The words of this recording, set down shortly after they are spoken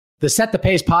The Set the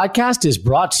Pace podcast is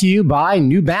brought to you by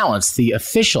New Balance, the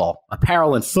official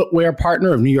apparel and footwear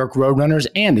partner of New York Roadrunners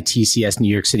and the TCS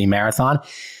New York City Marathon.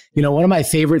 You know, one of my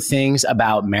favorite things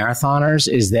about marathoners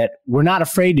is that we're not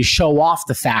afraid to show off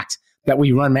the fact that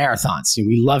we run marathons.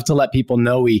 We love to let people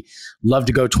know we love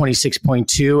to go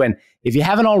 26.2. And if you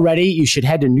haven't already, you should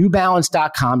head to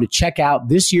newbalance.com to check out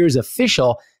this year's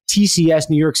official TCS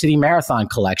New York City Marathon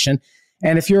collection.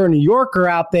 And if you're a New Yorker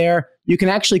out there, you can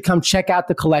actually come check out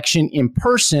the collection in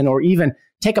person or even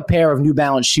take a pair of New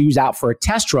Balance shoes out for a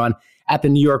test run at the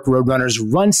New York Roadrunners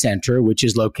Run Center, which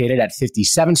is located at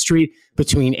 57th Street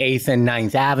between 8th and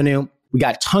 9th Avenue. We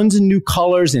got tons of new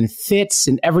colors and fits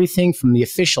and everything from the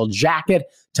official jacket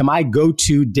to my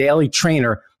go-to daily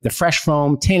trainer, the Fresh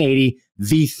Foam 1080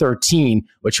 V13,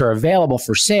 which are available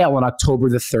for sale on October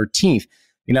the 13th.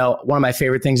 You know, one of my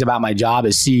favorite things about my job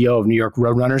as CEO of New York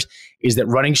Roadrunners is that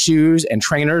running shoes and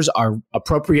trainers are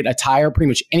appropriate attire pretty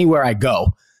much anywhere I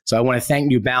go. So I want to thank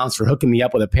New Balance for hooking me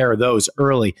up with a pair of those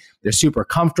early. They're super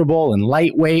comfortable and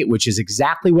lightweight, which is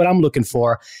exactly what I'm looking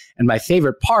for. And my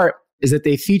favorite part is that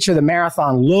they feature the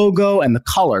marathon logo and the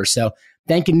color. So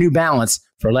thank you, New Balance,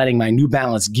 for letting my New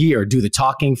Balance gear do the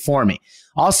talking for me.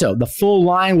 Also, the full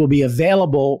line will be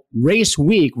available race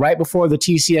week right before the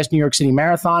TCS New York City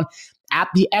Marathon at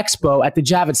the Expo at the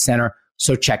Javits Center,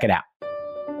 so check it out.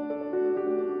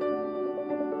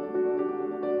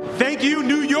 Thank you,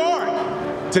 New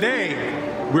York! Today,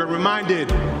 we're reminded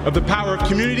of the power of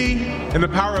community and the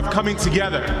power of coming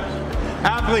together.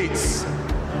 Athletes,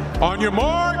 on your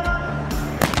mark.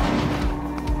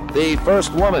 The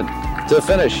first woman to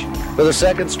finish for the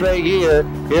second straight year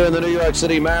here in the New York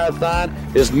City Marathon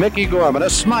is Mickey Gorman, a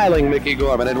smiling Mickey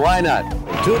Gorman, and why not?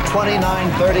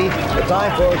 2:29:30, the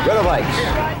time for Greta Bikes.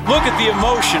 Look at the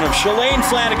emotion of Shalane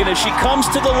Flanagan as she comes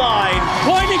to the line,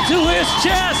 pointing to his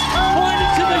chest,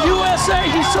 pointing to the USA.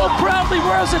 He so proudly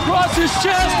wears across his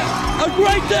chest. A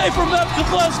great day for Meb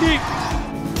Keflezighi.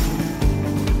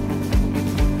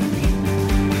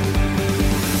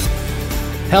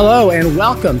 Hello and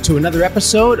welcome to another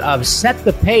episode of Set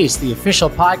the Pace, the official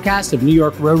podcast of New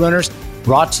York Roadrunners,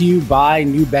 brought to you by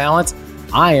New Balance.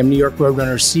 I am New York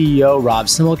Roadrunners CEO Rob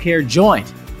Simmelcare,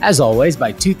 joined, as always,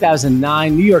 by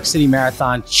 2009 New York City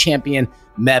Marathon champion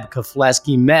Meb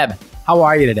Keflezighi. Meb, how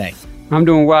are you today? I'm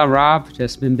doing well, Rob.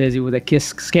 Just been busy with a KISS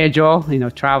schedule,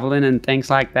 traveling and things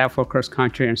like that for cross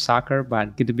country and soccer,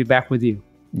 but good to be back with you.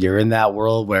 You're in that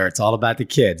world where it's all about the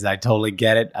kids. I totally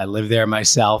get it. I live there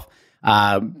myself.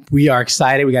 We are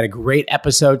excited. We got a great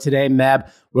episode today, Meb.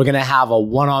 We're going to have a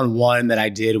one-on-one that I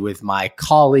did with my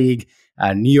colleague,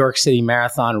 New York City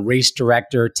Marathon race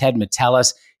director, Ted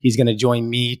Metellus. He's going to join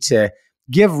me to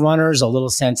give runners a little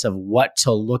sense of what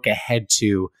to look ahead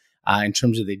to in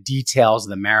terms of the details of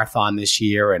the marathon this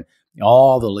year and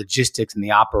all the logistics and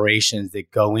the operations that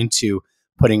go into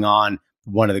putting on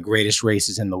one of the greatest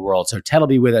races in the world. So Ted will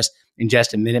be with us in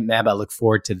just a minute, Meb. I look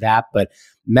forward to that. But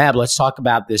Meb, let's talk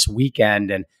about this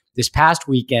weekend. And this past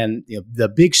weekend, the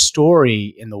big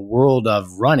story in the world of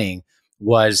running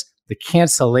was the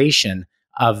cancellation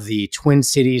of the Twin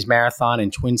Cities Marathon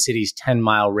and Twin Cities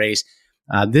 10-mile race.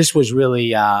 This was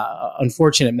really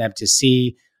unfortunate, Meb, to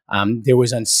see. There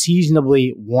was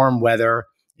unseasonably warm weather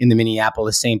in the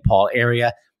Minneapolis-St. Paul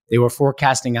area. They were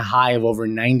forecasting a high of over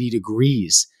 90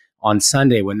 degrees on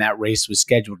Sunday when that race was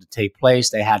scheduled to take place.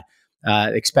 They had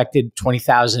expected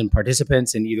 20,000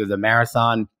 participants in either the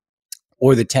marathon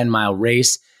or the 10-mile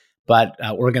race, but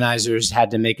organizers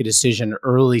had to make a decision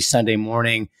early Sunday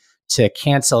morning to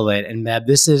cancel it. And Meb,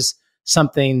 this is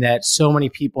something that so many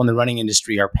people in the running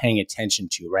industry are paying attention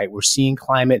to, right? We're seeing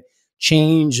climate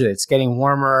change. It's getting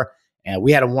warmer. And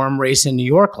we had a warm race in New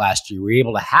York last year. We were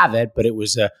able to have it, but it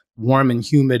was a warm and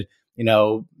humid,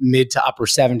 mid to upper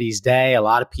 70s day. A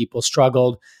lot of people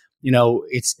struggled.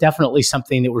 It's definitely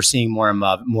something that we're seeing more and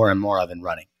more of in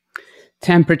running.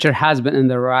 Temperature has been in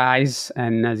the rise.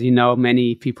 And as you know,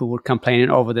 many people were complaining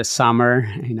over the summer.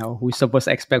 We're supposed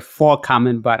to expect fall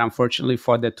coming, but unfortunately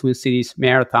for the Twin Cities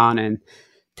Marathon and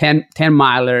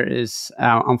 10-miler is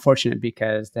unfortunate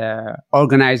because the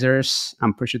organizers,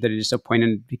 I'm pretty sure they're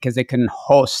disappointed because they couldn't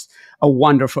host a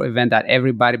wonderful event that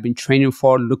everybody been training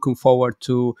for, looking forward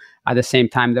to. At the same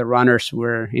time, the runners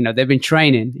were, they've been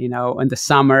training, in the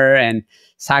summer and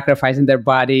sacrificing their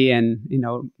body and,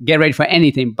 get ready for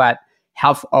anything. But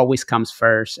health always comes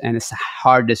first, and it's a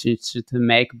hard decision to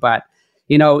make. But,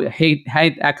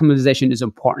 height acclimatization is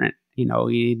important.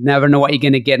 You never know what you're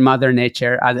going to get Mother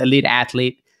Nature as an elite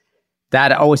athlete.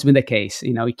 That always been the case.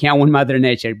 You can't win Mother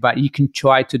Nature, but you can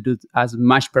try to do as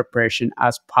much preparation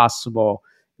as possible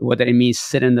whether it means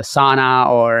sit in the sauna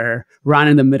or run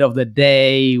in the middle of the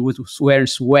day with wearing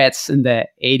sweats in the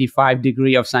 85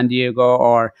 degree of San Diego,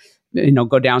 or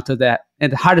go down to the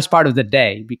hardest part of the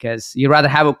day, because you'd rather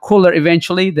have a cooler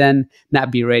eventually than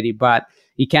not be ready. But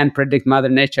you can't predict Mother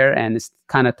Nature, and it's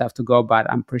kind of tough to go. But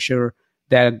I'm pretty sure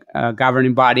the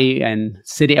governing body and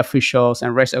city officials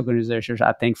and race organizations,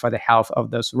 I think, for the health of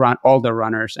those older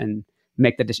runners, and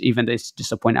make even this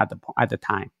disappointed at the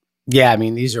time. Yeah, I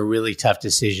mean, these are really tough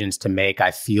decisions to make.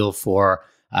 I feel for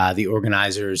the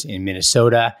organizers in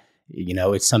Minnesota.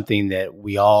 It's something that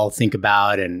we all think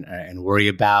about and worry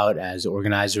about as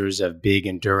organizers of big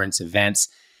endurance events.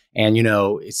 And,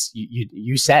 it's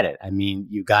you said it. I mean,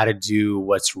 you got to do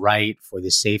what's right for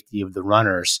the safety of the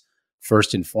runners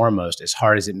first and foremost, as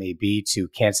hard as it may be to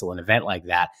cancel an event like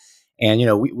that.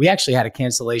 And, we actually had a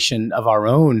cancellation of our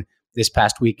own this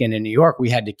past weekend in New York.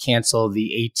 We had to cancel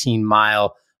the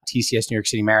 18-mile TCS New York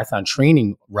City Marathon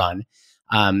training run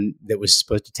that was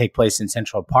supposed to take place in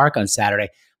Central Park on Saturday.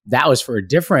 That was for a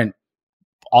different,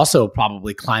 also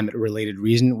probably climate-related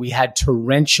reason. We had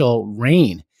torrential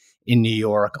rain in New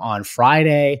York on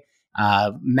Friday,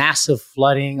 massive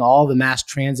flooding. All the mass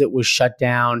transit was shut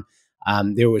down.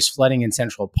 There was flooding in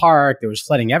Central Park. There was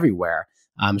flooding everywhere,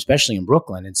 especially in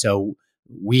Brooklyn. And so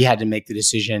we had to make the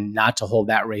decision not to hold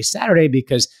that race Saturday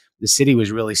because the city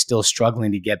was really still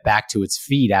struggling to get back to its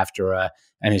feet after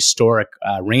an historic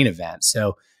rain event.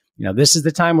 So, this is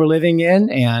the time we're living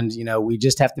in, and, we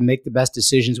just have to make the best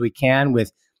decisions we can,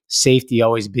 with safety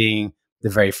always being the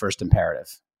very first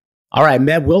imperative. All right,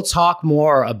 Meb, we'll talk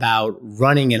more about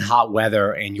running in hot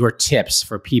weather and your tips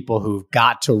for people who've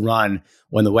got to run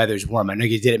when the weather's warm. I know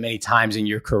you did it many times in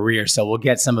your career, so we'll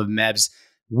get some of Meb's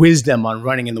wisdom on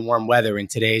running in the warm weather in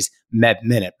today's Meb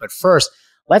Minute. But first,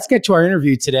 let's get to our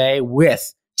interview today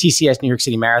with TCS New York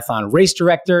City Marathon race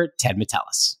director, Ted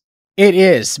Metellus. It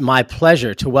is my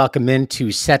pleasure to welcome in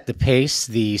to set the pace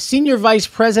the Senior Vice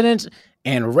President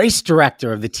and Race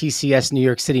Director of the TCS New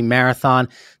York City Marathon,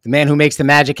 the man who makes the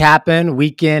magic happen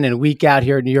week in and week out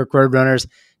here at New York Roadrunners,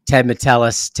 Ted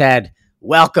Metellus. Ted,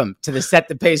 welcome to the Set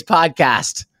the Pace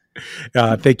podcast.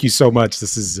 Thank you so much.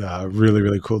 This is really,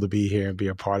 really cool to be here and be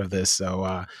a part of this.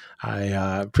 So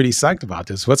I'm pretty psyched about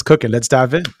this. What's cooking? Let's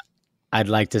dive in. I'd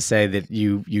like to say that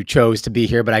you chose to be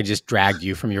here, but I just dragged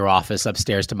you from your office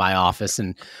upstairs to my office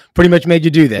and pretty much made you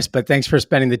do this. But thanks for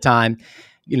spending the time.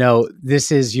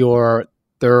 This is your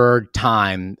third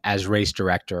time as race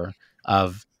director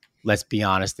of, let's be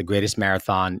honest, the greatest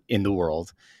marathon in the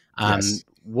world. Yes.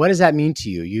 What does that mean to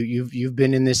you? You've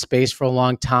been in this space for a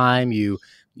long time.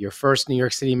 Your first New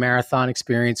York City Marathon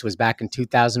experience was back in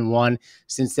 2001.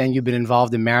 Since then, you've been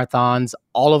involved in marathons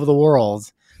all over the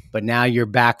world, but now you're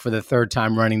back for the third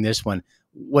time running this one.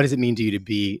 What does it mean to you to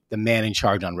be the man in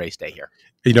charge on race day here?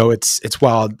 It's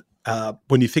wild.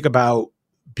 When you think about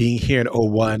being here in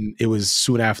 01, it was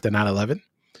soon after 9/11.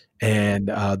 And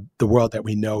the world that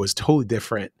we know is totally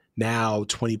different now,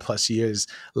 20 plus years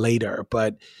later.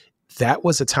 But that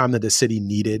was a time that the city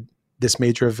needed this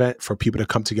major event for people to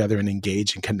come together and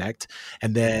engage and connect.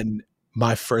 And then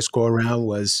my first go around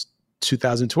was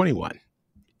 2021,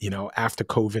 after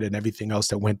COVID and everything else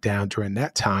that went down during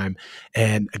that time.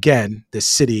 And again, the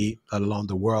city, let alone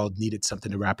the world, needed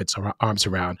something to wrap its arms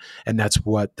around. And that's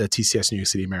what the TCS New York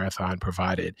City Marathon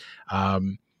provided.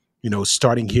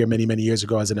 Starting here many, many years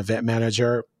ago as an event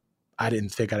manager, I didn't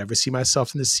think I'd ever see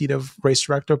myself in the seat of race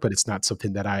director, but it's not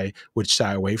something that I would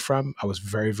shy away from. I was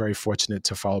very, very fortunate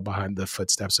to follow behind the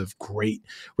footsteps of great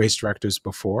race directors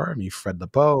before. I mean, Fred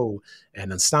LeBeau,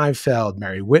 Anna Steinfeld,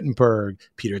 Mary Wittenberg,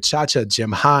 Peter Chacha,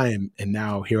 Jim Heim, and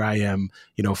now here I am,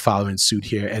 following suit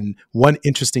here. And one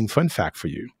interesting fun fact for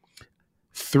you,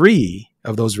 3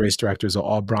 of those race directors are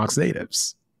all Bronx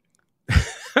natives.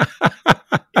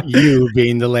 You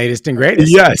being the latest and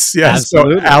greatest. Yes.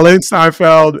 Absolutely. So Alan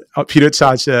Steinfeld, Peter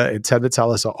Chacha, and Ted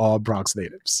Metellus are all Bronx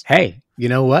natives. Hey, you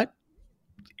know what?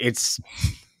 It's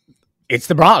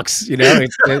the Bronx.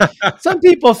 Some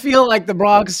people feel like the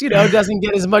Bronx, doesn't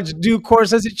get as much due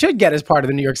course as it should get as part of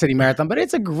the New York City Marathon, but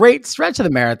it's a great stretch of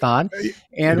the marathon.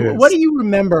 And what do you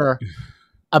remember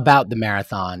about the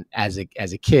marathon as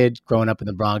a kid growing up in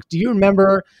the Bronx? Do you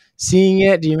remember seeing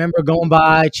it? Do you remember going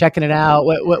by, checking it out?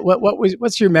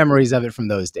 What's your memories of it from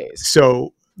those days?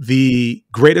 So the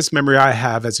greatest memory I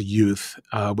have as a youth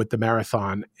with the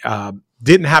marathon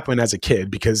didn't happen as a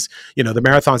kid because, the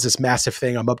marathon's this massive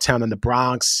thing. I'm uptown in the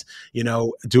Bronx,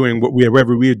 doing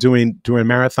whatever we were doing during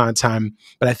marathon time.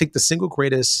 But I think the single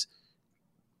greatest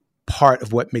part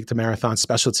of what made the marathon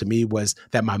special to me was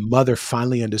that my mother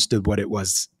finally understood what it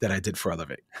was that I did for a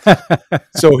living.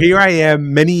 So here I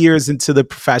am, many years into the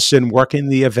profession, working in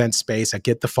the event space. I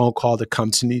get the phone call to come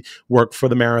to me, work for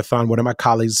the marathon. One of my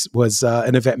colleagues was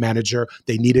an event manager.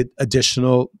 They needed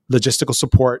additional logistical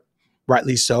support,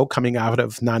 rightly so, coming out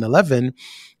of 9/11.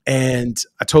 And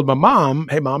I told my mom,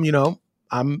 hey, Mom,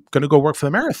 I'm going to go work for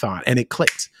the marathon. And it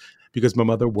clicked because my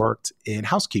mother worked in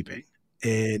housekeeping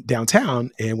in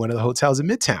downtown in one of the hotels in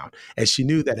Midtown. And she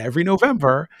knew that every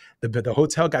November, the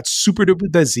hotel got super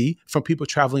duper busy from people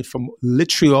traveling from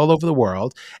literally all over the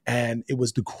world. And it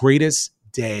was the greatest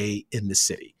day in the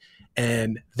city.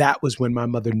 And that was when my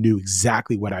mother knew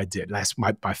exactly what I did. That's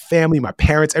my family, my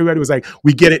parents, everybody was like,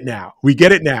 we get it now. We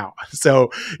get it now. So,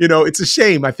 it's a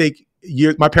shame. I think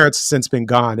my parents have since been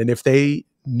gone. And if they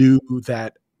knew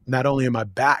that not only am I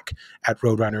back at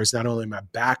Roadrunners, not only am I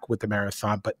back with the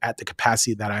marathon, but at the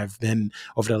capacity that I've been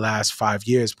over the last 5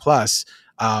 years plus,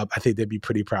 I think they'd be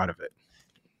pretty proud of it.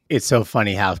 It's so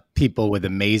funny how people with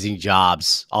amazing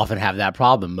jobs often have that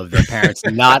problem of their parents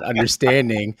not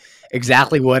understanding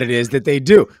exactly what it is that they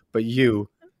do. But you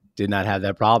did not have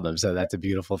that problem. So that's a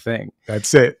beautiful thing.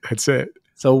 That's it. That's it.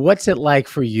 So what's it like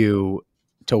for you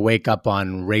to wake up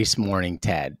on race morning,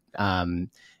 Ted?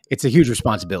 It's a huge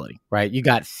responsibility, right? You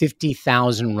got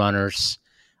 50,000 runners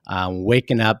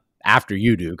waking up after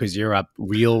you do because you're up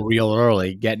real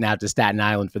early, getting out to Staten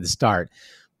Island for the start.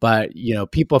 But,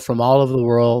 people from all over the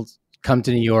world come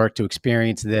to New York to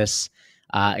experience this,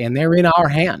 and they're in our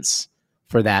hands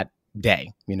for that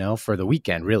day, for the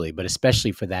weekend, really, but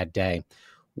especially for that day.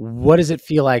 What does it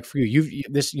feel like for you?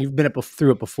 You've been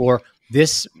through it before.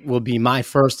 This will be my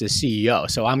first as CEO.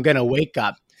 So I'm going to wake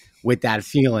up with that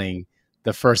feeling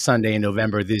the first Sunday in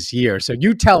November this year. So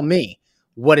you tell me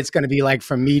what it's going to be like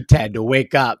for me, Ted, to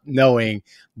wake up knowing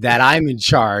that I'm in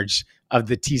charge of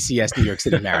the TCS New York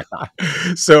City Marathon.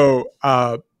 So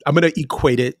I'm going to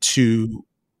equate it to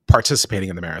participating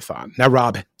in the marathon. Now,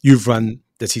 Rob, you've run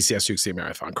the TCS New York City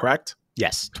Marathon, correct?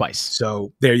 Yes, twice.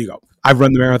 So there you go. I've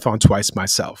run the marathon twice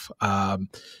myself.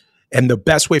 And the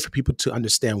best way for people to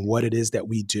understand what it is that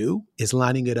we do is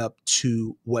lining it up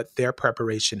to what their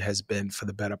preparation has been for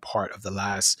the better part of the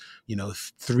last,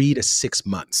 3 to 6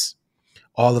 months.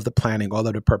 All of the planning, all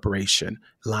of the preparation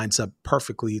lines up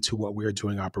perfectly to what we're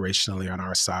doing operationally on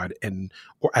our side and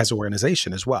or as an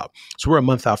organization as well. So we're a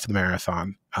month out from the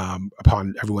marathon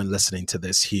upon everyone listening to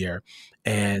this here.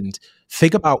 And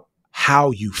think about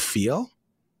how you feel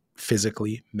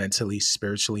physically, mentally,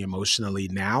 spiritually, emotionally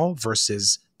now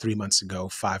versus 3 months ago,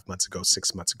 5 months ago,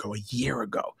 6 months ago, a year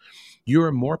ago. You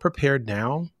are more prepared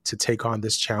now to take on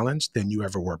this challenge than you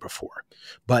ever were before.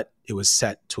 But it was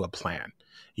set to a plan.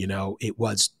 It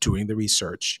was doing the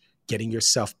research, getting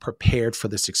yourself prepared for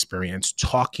this experience,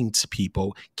 talking to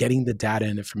people, getting the data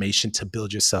and information to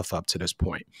build yourself up to this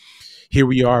point. Here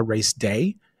we are, race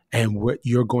day, and what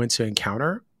you're going to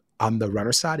encounter on the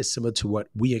runner side is similar to what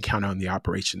we encounter on the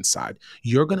operations side.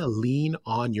 You're going to lean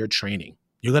on your training.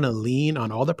 You're going to lean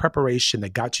on all the preparation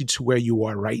that got you to where you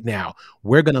are right now.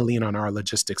 We're going to lean on our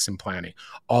logistics and planning,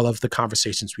 all of the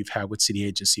conversations we've had with city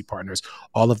agency partners,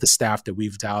 all of the staff that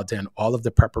we've dialed in, all of the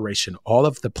preparation, all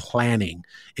of the planning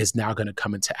is now going to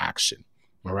come into action.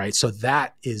 All right. So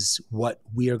that is what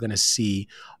we are going to see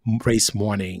race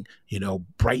morning,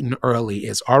 bright and early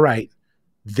is, all right,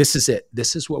 this is it.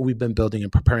 This is what we've been building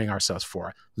and preparing ourselves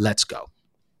for. Let's go.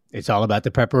 It's all about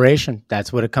the preparation.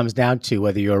 That's what it comes down to,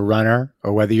 whether you're a runner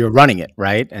or whether you're running it,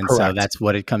 right? And Correct. So that's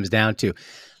what it comes down to.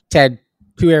 Ted,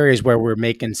 2 areas where we're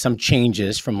making some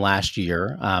changes from last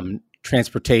year,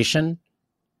 transportation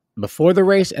before the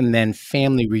race and then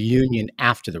family reunion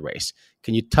after the race.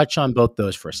 Can you touch on both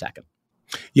those for a second?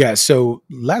 Yeah, so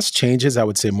less changes, I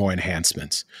would say more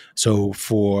enhancements. So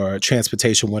for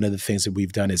transportation, one of the things that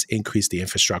we've done is increase the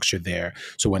infrastructure there.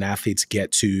 So when athletes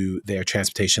get to their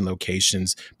transportation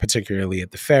locations, particularly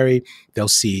at the ferry, they'll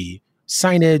see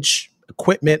signage,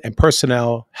 equipment, and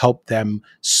personnel help them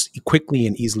quickly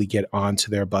and easily get onto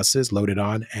their buses, loaded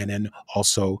on, and then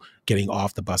also getting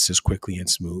off the buses quickly and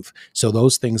smooth. So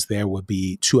those things there will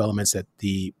be 2 elements that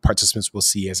the participants will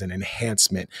see as an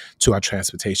enhancement to our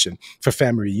transportation. For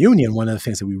family reunion, one of the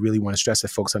things that we really want to stress that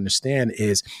folks understand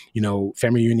is,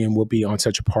 family reunion will be on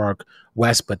Central Park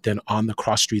West, but then on the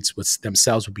cross streets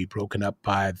themselves will be broken up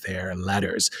by their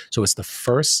letters. So it's the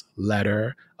first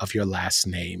letter of your last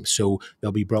name. So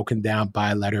they'll be broken down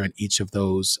by a letter in each of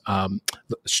those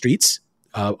streets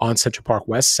on Central Park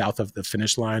West, south of the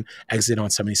finish line, exit on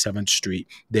 77th Street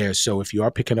there. So if you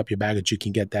are picking up your baggage, you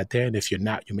can get that there. And if you're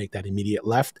not, you make that immediate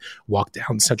left, walk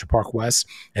down Central Park West,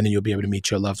 and then you'll be able to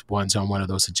meet your loved ones on one of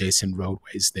those adjacent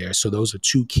roadways there. So those are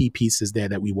two key pieces there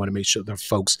that we want to make sure that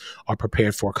folks are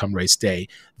prepared for come race day.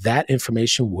 That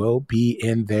information will be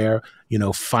in their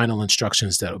final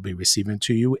instructions that will be receiving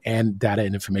to you, and data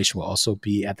and information will also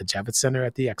be at the Javits Center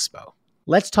at the Expo.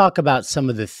 Let's talk about some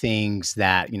of the things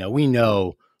that, we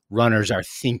know runners are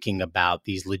thinking about,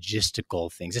 these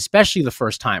logistical things, especially the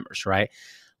first timers, right?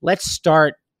 Let's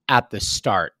start at the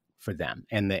start for them.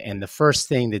 And the first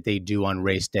thing that they do on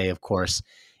race day, of course,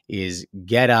 is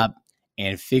get up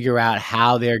and figure out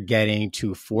how they're getting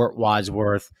to Fort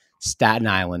Wadsworth, Staten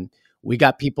Island. We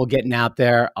got people getting out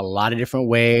there a lot of different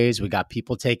ways. We got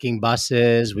people taking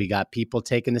buses. We got people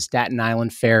taking the Staten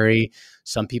Island ferry.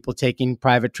 Some people taking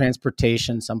private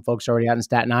transportation. Some folks are already out in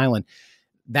Staten Island.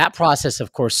 That process,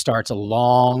 of course, starts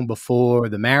long before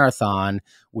the marathon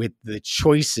with the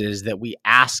choices that we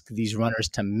ask these runners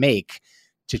to make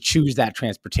to choose that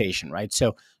transportation, right?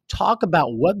 So talk about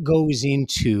what goes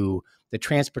into the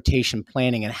transportation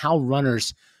planning and how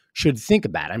runners should think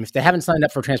about it. I mean, if they haven't signed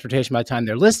up for transportation by the time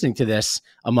they're listening to this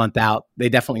a month out, they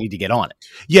definitely need to get on it.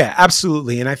 Yeah,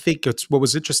 absolutely. And I think what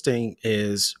was interesting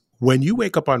is when you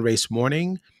wake up on race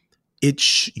morning,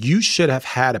 you should have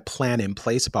had a plan in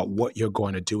place about what you're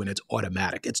going to do, and it's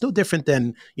automatic. It's no different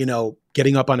than,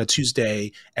 getting up on a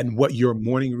Tuesday and what your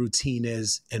morning routine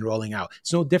is and rolling out.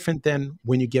 It's no different than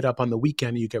when you get up on the weekend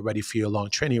and you get ready for your long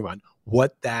training run,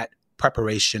 what that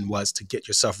preparation was to get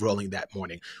yourself rolling that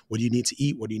morning. What do you need to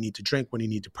eat? What do you need to drink? What do you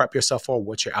need to prep yourself for?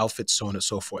 What's your outfit? So on and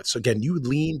so forth. So again, you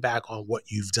lean back on what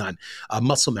you've done,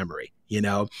 muscle memory,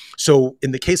 So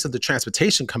in the case of the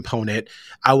transportation component,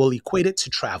 I will equate it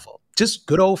to travel. Just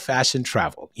good old fashioned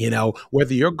travel,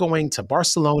 whether you're going to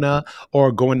Barcelona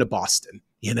or going to Boston,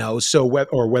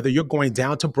 or whether you're going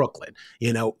down to Brooklyn,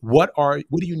 what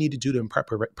do you need to do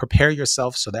to prepare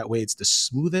yourself so that way it's the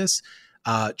smoothest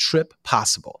trip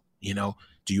possible? Do you know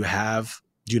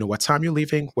what time you're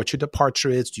leaving, what your departure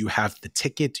is? Do you have the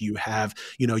ticket? Do you have,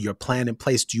 your plan in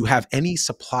place? Do you have any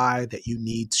supply that you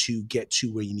need to get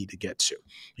to where you need to get to?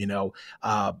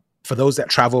 For those that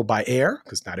travel by air,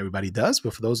 because not everybody does,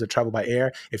 but for those that travel by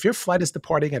air, if your flight is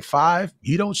departing at 5,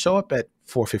 you don't show up at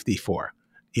 4:54.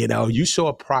 You show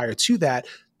up prior to that,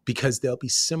 because there'll be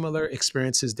similar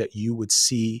experiences that you would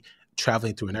see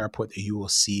traveling through an airport that you will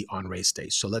see on race day.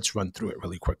 So let's run through it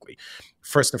really quickly.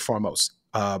 First and foremost,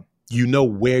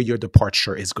 where your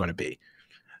departure is going to be.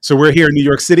 So we're here in New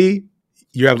York City.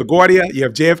 You have LaGuardia, you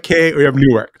have JFK, or you have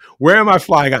Newark. Where am I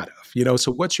flying out of?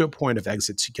 So what's your point of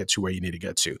exit to get to where you need to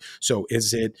get to? So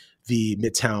is it the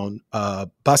Midtown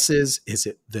buses? Is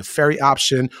it the ferry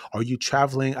option? Are you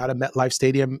traveling out of MetLife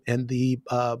Stadium and the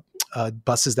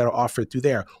buses that are offered through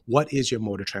there? What is your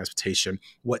mode of transportation?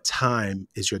 What time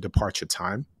is your departure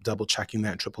time? Double checking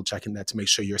that and triple checking that to make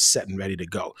sure you're set and ready to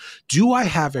go. Do I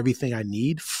have everything I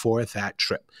need for that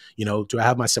trip? Do I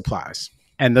have my supplies?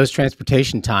 And those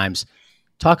transportation times,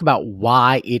 talk about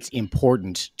why it's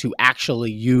important to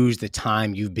actually use the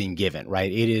time you've been given,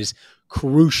 right? It is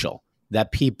crucial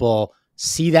that people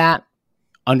see that,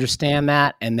 understand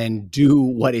that, and then do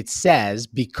what it says,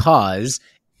 because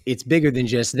it's bigger than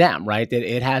just them, right? That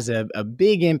it has a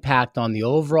big impact on the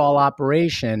overall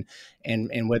operation,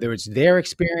 and whether it's their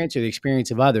experience or the experience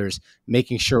of others,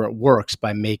 making sure it works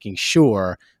by making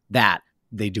sure that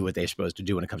they do what they're supposed to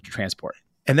do when it comes to transport.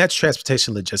 And that's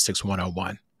transportation logistics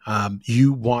 101.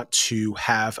 You want to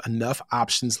have enough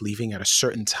options leaving at a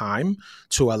certain time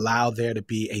to allow there to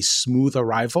be a smooth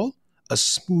arrival, a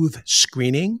smooth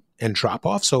screening and drop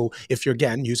off. So if you're,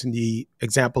 again, using the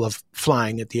example of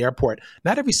flying at the airport,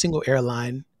 not every single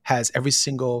airline has every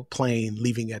single plane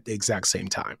leaving at the exact same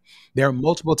time. There are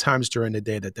multiple times during the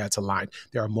day that's aligned.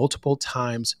 There are multiple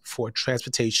times for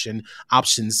transportation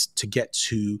options to get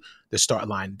to the start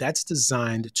line. That's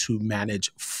designed to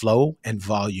manage flow and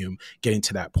volume getting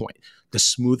to that point. The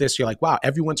smoothest, you're like, wow,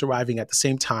 everyone's arriving at the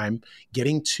same time,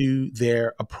 getting to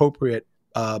their appropriate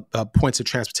points of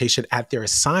transportation at their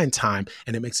assigned time,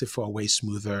 and it makes it for a way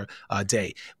smoother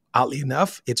day. Oddly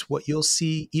enough, it's what you'll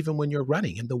see even when you're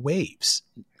running in the waves.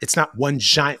 It's not one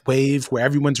giant wave where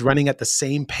everyone's running at the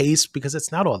same pace, because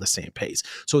it's not all the same pace.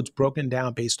 So it's broken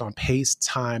down based on pace,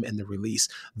 time, and the release.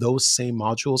 Those same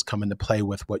modules come into play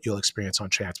with what you'll experience on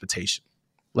transportation.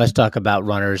 Let's talk about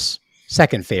runners'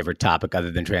 second favorite topic other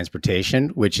than transportation,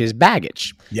 which is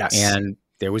baggage. Yes. And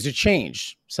there was a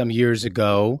change. Some years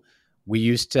ago, we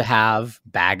used to have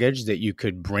baggage that you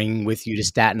could bring with you to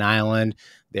Staten Island.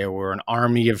 There were an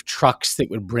army of trucks that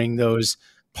would bring those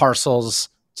parcels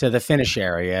to the finish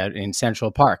area in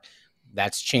Central Park.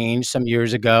 That's changed some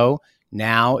years ago.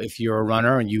 Now, if you're a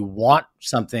runner and you want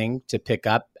something to pick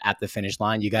up at the finish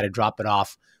line, you got to drop it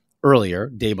off earlier,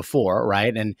 day before,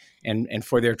 right? And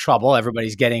for their trouble,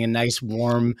 everybody's getting a nice,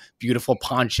 warm, beautiful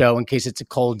poncho in case it's a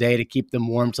cold day to keep them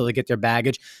warm till they get their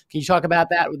baggage. Can you talk about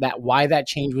that why that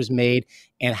change was made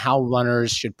and how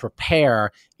runners should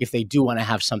prepare if they do want to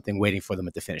have something waiting for them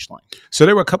at the finish line? So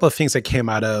there were a couple of things that came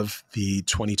out of the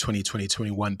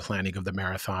 2020-2021 planning of the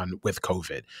marathon with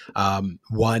COVID.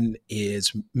 One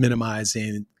is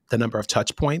minimizing the number of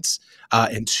touch points,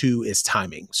 and two is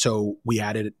timing. So we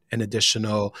added an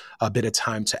additional bit of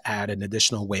time to add an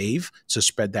additional wave to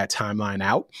spread that timeline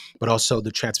out. But also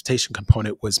the transportation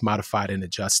component was modified and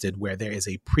adjusted where there is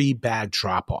a pre-bag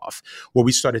drop-off. What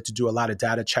we started to do a lot of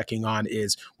data checking on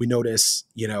is we notice,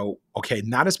 okay,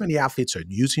 not as many athletes are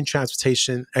using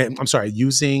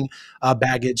using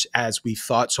baggage as we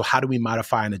thought. So how do we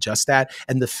modify and adjust that?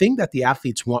 And the thing that the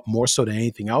athletes want more so than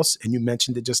anything else, and you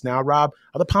mentioned it just now, Rob,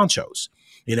 are the ponchos.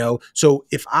 So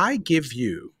if I give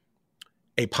you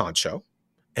a poncho,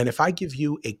 and if I give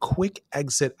you a quick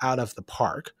exit out of the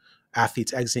park,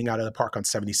 athletes exiting out of the park on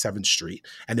 77th Street,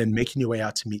 and then making your way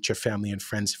out to meet your family and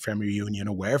friends, family reunion,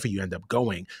 or wherever you end up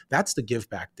going, that's the give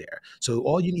back there. So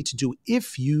all you need to do,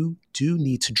 if you do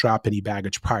need to drop any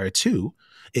baggage prior to,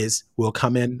 is we'll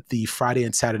come in the Friday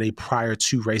and Saturday prior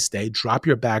to race day, drop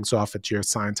your bags off at your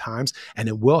assigned times, and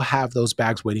then we'll have those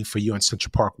bags waiting for you in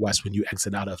Central Park West when you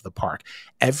exit out of the park.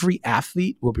 Every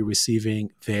athlete will be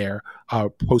receiving their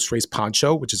post-race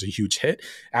poncho, which is a huge hit.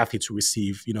 Athletes will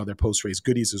receive, their post-race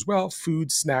goodies as well, food,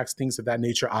 snacks, things of that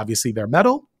nature, obviously their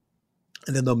medal,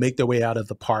 and then they'll make their way out of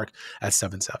the park at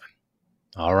 7-7.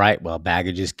 All right. Well,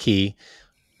 baggage is key.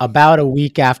 About a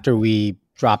week after we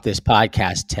drop this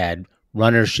podcast, Ted,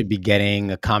 runners should be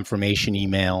getting a confirmation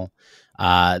email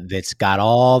that's got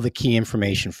all the key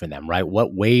information for them, right?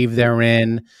 What wave they're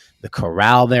in, the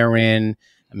corral they're in.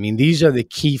 I mean, these are the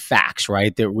key facts,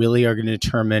 right, that really are going to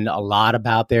determine a lot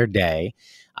about their day.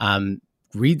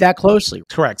 Read that closely.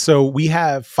 Correct. So we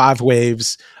have 5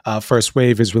 waves. First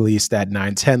wave is released at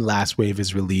 9:10. Last wave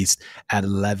is released at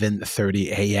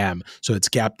 11:30 a.m. So it's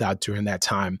gapped out during that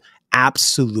time.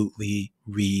 Absolutely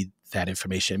read that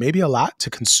information. It may be a lot to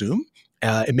consume.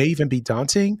 It may even be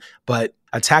daunting, but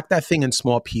attack that thing in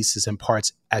small pieces and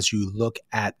parts as you look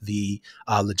at the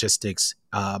logistics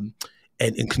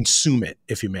and consume it,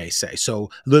 if you may say. So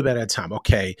a little bit at a time.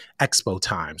 Okay, expo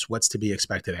times. What's to be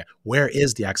expected there? Where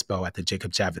is the expo at the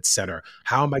Jacob Javits Center?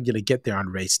 How am I going to get there on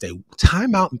race day?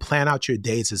 Time out and plan out your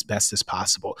days as best as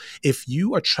possible. If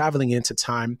you are traveling into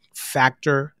time,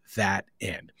 factor that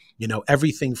in.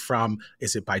 Everything from,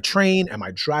 is it by train? Am I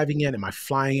driving in? Am I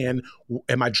flying in?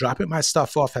 Am I dropping my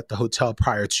stuff off at the hotel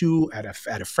prior to, at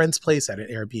a friend's place, at an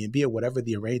Airbnb, or whatever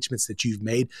the arrangements that you've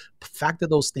made? Factor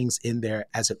those things in there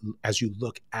as you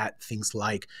look at things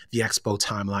like the expo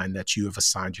timeline that you have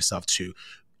assigned yourself to.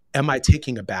 Am I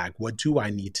taking a bag? What do I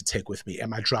need to take with me?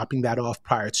 Am I dropping that off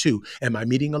prior to? Am I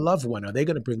meeting a loved one? Are they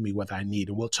going to bring me what I need?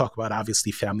 And we'll talk about,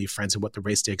 obviously, family, friends, and what the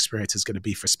race day experience is going to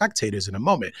be for spectators in a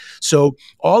moment. So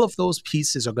all of those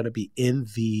pieces are going to be in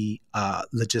the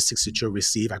logistics that you'll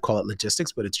receive. I call it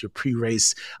logistics, but it's your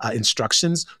pre-race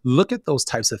instructions. Look at those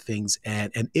types of things,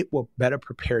 and it will better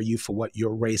prepare you for what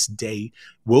your race day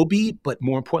will be, but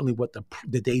more importantly, what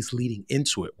the days leading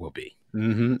into it will be.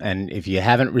 Mm-hmm. And if you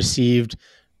haven't received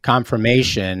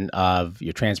confirmation of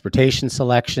your transportation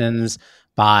selections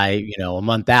by, a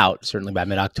month out, certainly by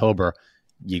mid-October,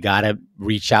 you got to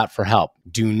reach out for help.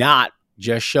 Do not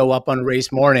just show up on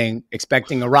race morning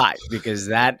expecting a ride, because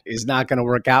that is not going to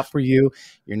work out for you.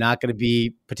 You're not going to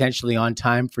be potentially on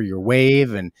time for your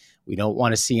wave, and we don't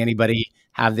want to see anybody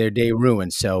have their day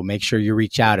ruined. So make sure you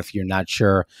reach out if you're not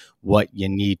sure what you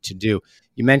need to do.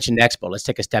 You mentioned Expo. Let's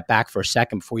take a step back for a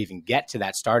second before we even get to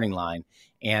that starting line.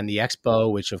 And the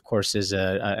Expo, which of course is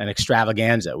an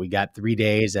extravaganza. We got 3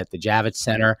 days at the Javits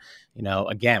Center.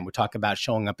 Again, we're talking about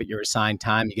showing up at your assigned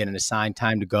time. You get an assigned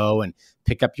time to go and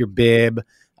pick up your bib,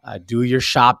 do your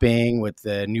shopping with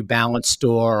the New Balance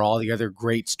store, all the other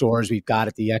great stores we've got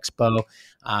at the Expo.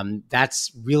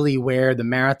 That's really where the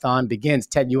marathon begins.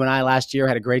 Ted, you and I last year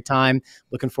had a great time.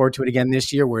 Looking forward to it again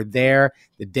this year. We're there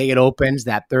the day it opens,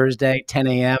 that Thursday, 10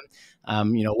 a.m.,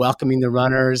 welcoming the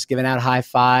runners, giving out high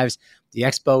fives. The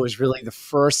Expo is really the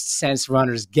first sense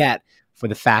runners get for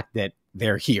the fact that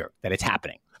they're here, that it's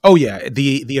happening. Oh yeah,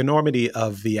 the enormity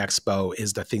of the expo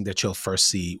is the thing that you'll first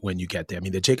see when you get there. I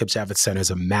mean, the Jacob Javits Center is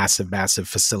a massive, massive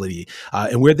facility,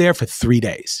 and we're there for 3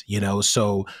 days.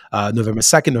 So November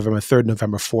 2nd, November 3rd,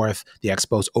 November 4th, the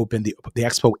expo's open. The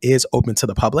expo is open to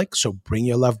the public, so bring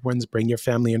your loved ones, bring your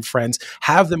family and friends,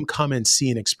 have them come and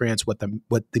see and experience what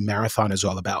the marathon is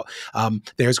all about.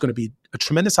 There's going to be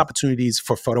tremendous opportunities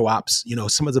for photo ops.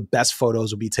 Some of the best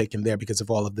photos will be taken there because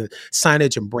of all of the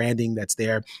signage and branding that's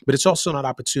there. But it's also an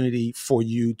opportunity for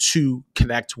you to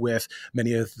connect with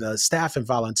many of the staff and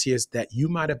volunteers that you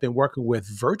might have been working with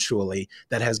virtually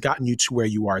that has gotten you to where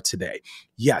you are today.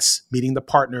 Yes, meeting the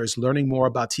partners, learning more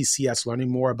about TCS, learning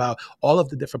more about all of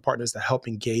the different partners that help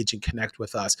engage and connect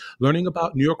with us, learning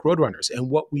about New York Roadrunners and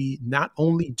what we not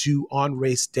only do on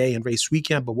race day and race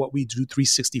weekend, but what we do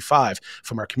 365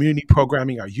 from our community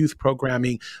programming, our youth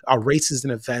programming, our races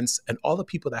and events, and all the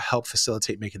people that help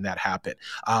facilitate making that happen.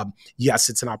 Yes,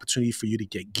 it's an opportunity for you to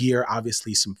get gear,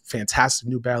 obviously some fantastic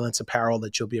New Balance apparel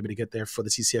that you'll be able to get there for the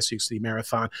TCS New York City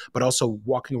Marathon, but also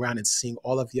walking around and seeing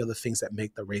all of the other things that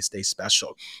make the race day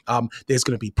special. There's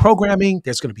going to be programming,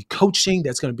 there's going to be coaching,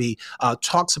 there's going to be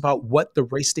talks about what the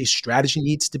race day strategy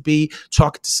needs to be,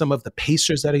 talking to some of the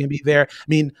pacers that are going to be there. I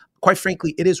mean, quite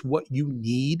frankly, it is what you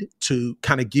need to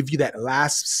kind of give you that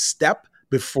last step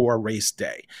before race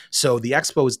day. So the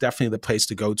expo is definitely the place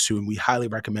to go to, and we highly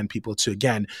recommend people to,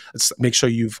 again, make sure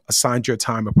you've assigned your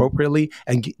time appropriately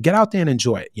and get out there and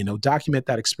enjoy it. Document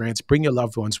that experience, bring your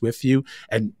loved ones with you,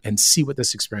 and see what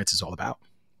this experience is all about.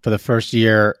 For the first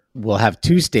year, we'll have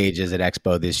 2 stages at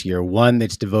Expo this year. One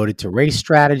that's devoted to race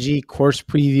strategy, course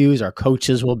previews. Our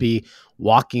coaches will be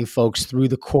walking folks through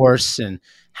the course and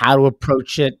how to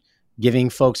approach it, giving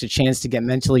folks a chance to get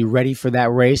mentally ready for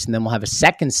that race. And then we'll have a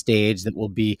second stage that will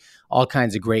be all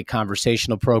kinds of great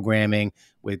conversational programming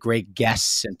with great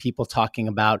guests and people talking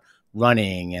about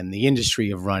running and the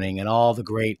industry of running and all the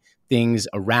great things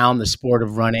around the sport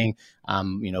of running,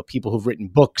 people who've written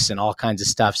books and all kinds of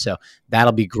stuff. So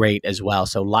that'll be great as well.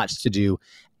 So lots to do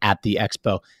at the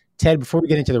expo. Ted, before we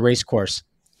get into the race course,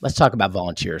 let's talk about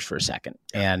volunteers for a second.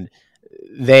 And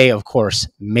they, of course,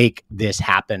 make this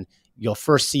happen. You'll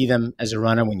first see them as a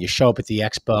runner when you show up at the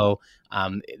expo.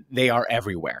 They are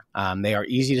everywhere. They are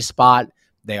easy to spot.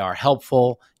 They are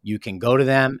helpful. You can go to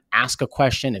them, ask a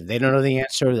question. If they don't know the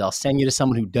answer, they'll send you to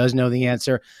someone who does know the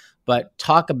answer. But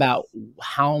talk about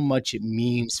how much it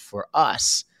means for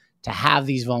us to have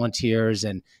these volunteers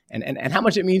and how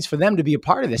much it means for them to be a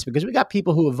part of this, because we got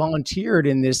people who have volunteered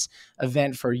in this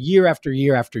event for year after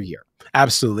year after year.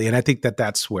 Absolutely. And I think that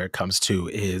that's where it comes to,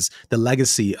 is the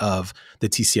legacy of the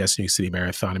TCS New York City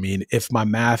Marathon. I mean, if my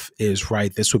math is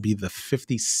right, this would be the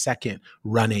 52nd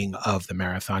running of the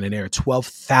marathon, and there are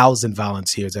 12,000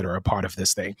 volunteers that are a part of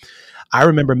this thing. I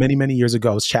remember many, many years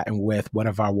ago, I was chatting with one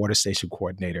of our water station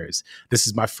coordinators. This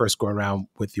is my first go around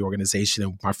with the organization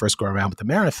and my first go around with the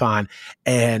marathon.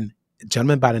 And a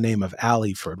gentleman by the name of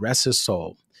Ali, for rest his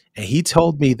soul, and he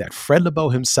told me that Fred LeBeau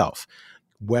himself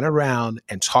went around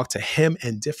and talked to him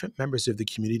and different members of the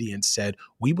community and said,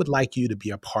 we would like you to be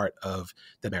a part of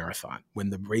the marathon when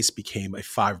the race became a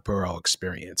 5-borough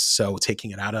experience. So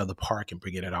taking it out of the park and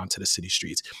bringing it onto the city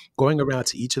streets, going around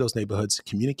to each of those neighborhoods,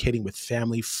 communicating with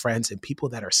family, friends, and people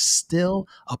that are still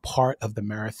a part of the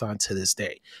marathon to this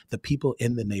day. The people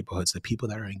in the neighborhoods, the people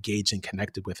that are engaged and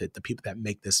connected with it, the people that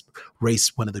make this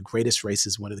race one of the greatest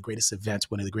races, one of the greatest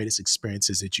events, one of the greatest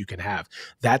experiences that you can have.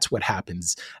 That's what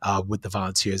happens with the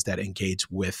volunteers that engage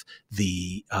with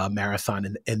the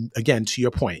marathon. And again, to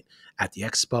your point, at the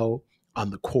expo, on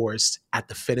the course, at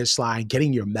the finish line,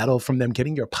 getting your medal from them,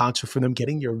 getting your poncho from them,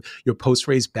 getting your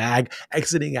post-race bag,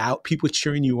 exiting out, people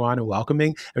cheering you on and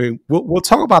welcoming. I mean, we'll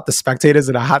talk about the spectators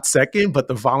in a hot second, but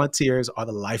the volunteers are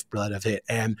the lifeblood of it.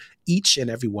 And each and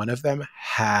every one of them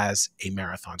has a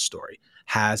marathon story,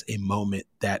 has a moment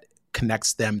that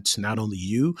connects them to not only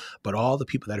you, but all the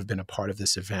people that have been a part of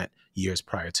this event years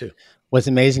prior to. What's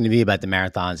amazing to me about the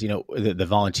marathons, the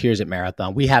volunteers at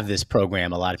Marathon, we have this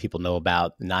program a lot of people know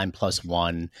about,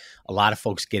 9+1. A lot of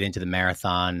folks get into the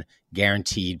marathon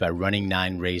guaranteed by running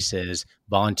 9 races,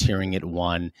 volunteering at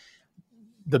 1.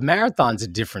 The marathon's a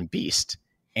different beast.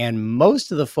 And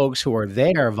most of the folks who are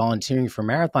there volunteering for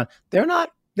marathon, they're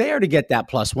not there to get that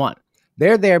 +1.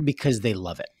 They're there because they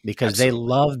love it, because Absolutely. They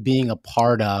love being a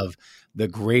part of the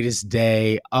greatest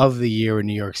day of the year in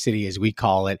New York City, as we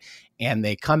call it. And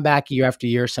they come back year after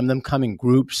year. Some of them come in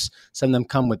groups. Some of them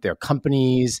come with their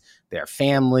companies, their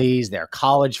families, their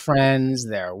college friends,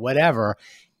 their whatever.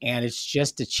 And it's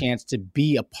just a chance to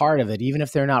be a part of it, even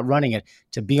if they're not running it,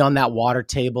 to be on that water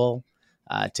table,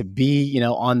 to be,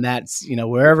 on that,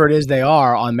 wherever it is they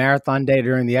are on marathon day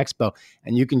during the expo,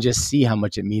 and you can just see how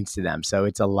much it means to them. So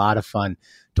it's a lot of fun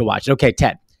to watch. Okay,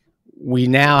 Ted, we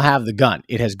now have the gun.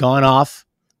 It has gone off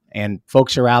and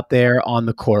folks are out there on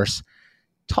the course.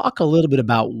 Talk a little bit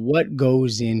about what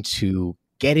goes into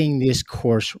getting this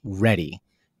course ready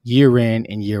year in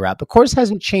and year out. The course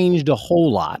hasn't changed a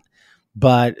whole lot,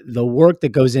 but the work that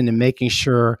goes into making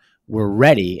sure we're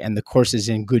ready and the course is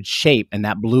in good shape and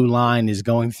that blue line is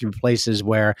going through places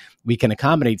where we can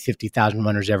accommodate 50,000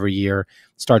 runners every year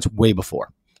starts way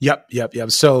before. Yep.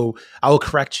 So I will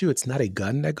correct you. It's not a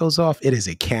gun that goes off. It is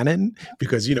a cannon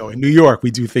because, in New York, we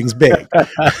do things big.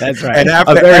 That's right. And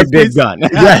after a very big gun.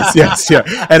 yes.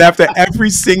 And after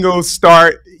every single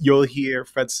start, you'll hear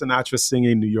Fred Sinatra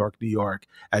singing New York, New York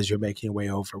as you're making your way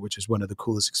over, which is one of the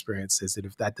coolest experiences. And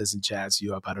if that doesn't jazz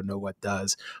you up, I don't know what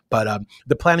does. But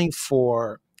the planning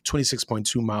for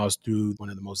 26.2 miles through one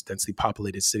of the most densely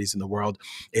populated cities in the world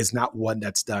is not one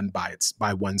that's done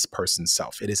by one's person's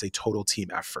self. It is a total team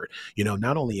effort,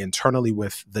 not only internally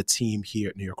with the team here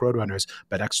at New York Roadrunners,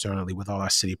 but externally with all our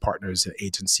city partners and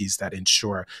agencies that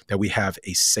ensure that we have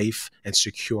a safe and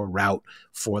secure route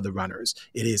for the runners.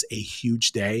 It is a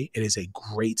huge day. It is a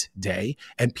great day.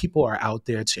 And people are out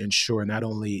there to ensure not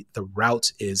only the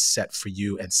route is set for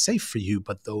you and safe for you,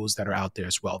 but those that are out there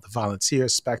as well, the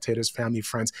volunteers, spectators, family,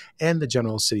 friends, and the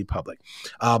general city public.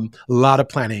 A lot of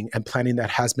planning that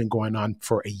has been going on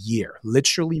for a year.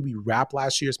 Literally, we wrapped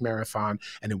last year's marathon,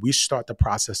 and then we start the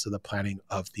process of the planning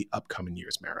of the upcoming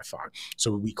year's marathon.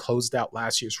 So we closed out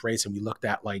last year's race, and we looked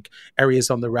at areas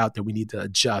on the route that we need to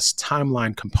adjust,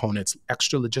 timeline components,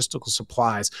 extra logistical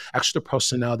supplies, extra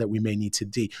personnel that we may need to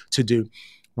do.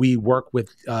 We work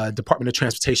with Department of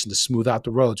Transportation to smooth out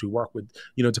the roads. We work with,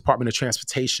 Department of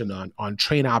Transportation on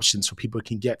train options so people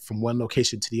can get from one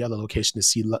location to the other location to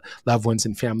see loved ones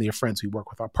and family or friends. We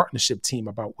work with our partnership team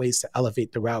about ways to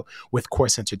elevate the route with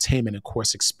course entertainment and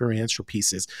course experiential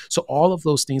pieces. So all of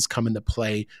those things come into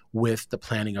play with the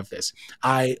planning of this.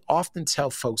 I often tell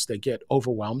folks that get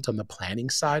overwhelmed on the planning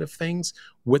side of things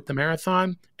with the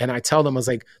marathon, and I tell them, I was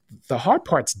like, the hard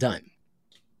part's done.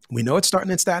 We know it's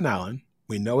starting in Staten Island.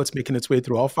 We know it's making its way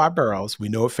through all 5 boroughs. We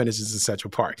know it finishes in Central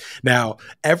Park. Now,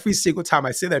 every single time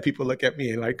I say that, people look at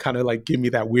me and kind of give me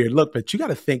that weird look. But you got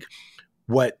to think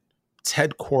what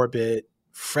Ted Corbett,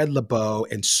 Fred LeBeau,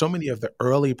 and so many of the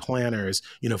early planners,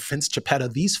 Vince Geppetto,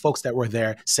 these folks that were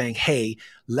there saying, hey,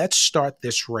 let's start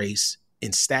this race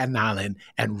in Staten Island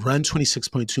and run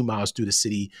 26.2 miles through the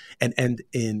city and end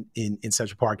in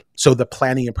Central Park. So the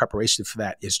planning and preparation for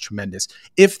that is tremendous.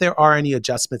 If there are any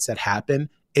adjustments that happen,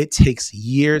 it takes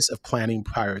years of planning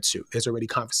prior to. There's already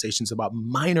conversations about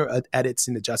minor edits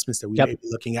and adjustments that we may be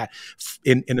looking at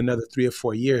in another 3 or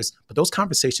 4 years. But those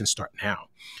conversations start now.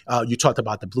 You talked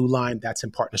about the Blue Line. That's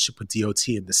in partnership with DOT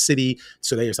and the city.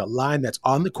 So there's a line that's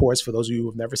on the course for those of you who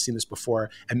have never seen this before.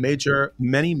 And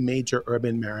many major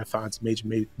urban marathons,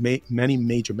 many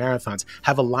major marathons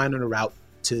have a line on the route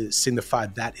to signify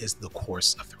that is the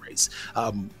course of the race,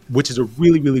 which is a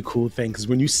really, really cool thing. Because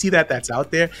when you see that's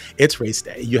out there, it's race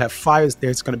day. You have flyers.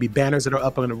 There's going to be banners that are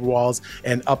up on the walls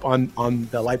and up on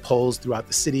the light poles throughout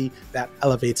the city. That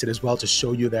elevates it as well to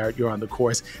show you that you're on the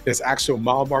course. There's actual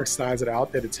mile mark signs that are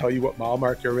out there to tell you what mile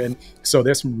mark you're in. So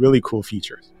there's some really cool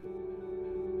features.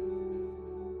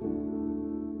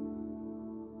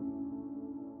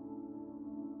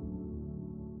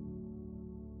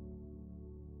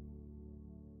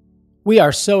 We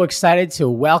are so excited to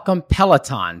welcome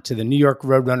Peloton to the New York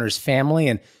Roadrunners family,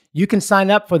 and you can sign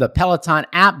up for the Peloton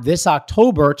app this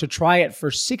October to try it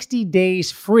for 60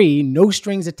 days free, no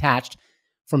strings attached.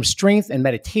 From strength and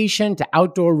meditation to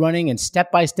outdoor running and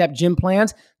step-by-step gym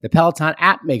plans, the Peloton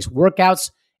app makes workouts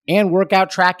and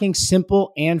workout tracking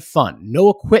simple and fun. No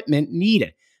equipment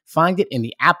needed. Find it in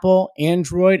the Apple,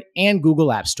 Android, and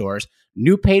Google app stores.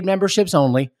 New paid memberships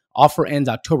only. Offer ends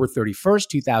October 31st,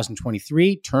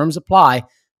 2023. Terms apply.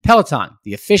 Peloton,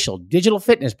 the official digital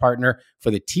fitness partner for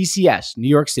the TCS New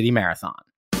York City Marathon.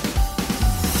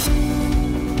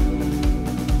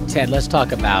 Ted, let's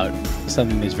talk about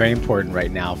something that's very important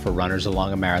right now for runners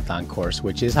along a marathon course,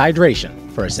 which is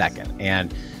hydration for a second.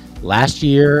 And last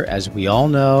year, as we all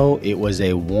know, it was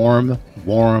a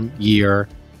warm year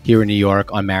here in New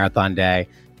York on Marathon Day.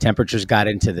 Temperatures got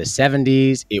into the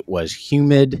 70s. It was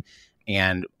humid.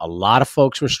 And a lot of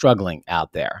folks were struggling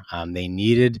out there. They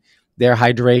needed their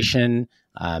hydration.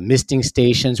 Misting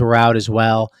stations were out as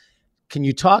well. Can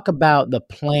you talk about the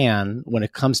plan when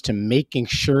it comes to making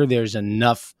sure there's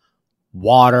enough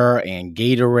water and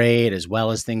Gatorade, as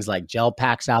well as things like gel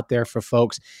packs out there for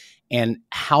folks? and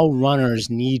how runners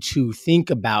need to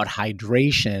think about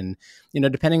hydration.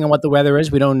 Depending on what the weather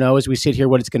is, we don't know as we sit here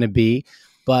what it's going to be.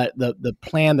 But the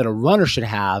plan that a runner should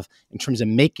have in terms of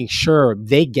making sure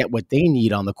they get what they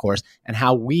need on the course, and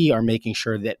how we are making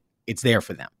sure that it's there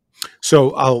for them.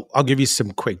 So I'll give you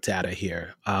some quick data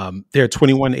here. There are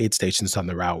 21 aid stations on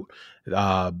the route,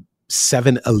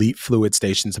 7 elite fluid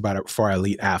stations for our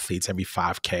elite athletes every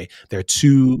 5K. There are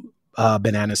 2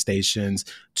 banana stations,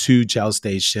 2 gel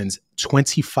stations,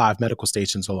 25 medical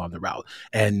stations along the route,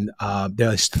 and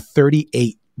there's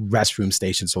 38 restroom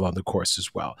stations along the course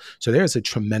as well. So there's a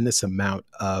tremendous amount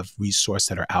of resource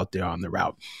that are out there on the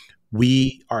route.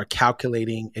 We are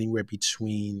calculating anywhere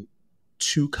between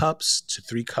 2 cups to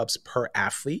 3 cups per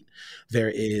athlete.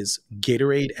 There is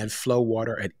Gatorade and flow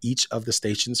water at each of the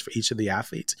stations for each of the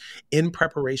athletes. In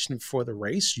preparation for the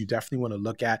race, you definitely want to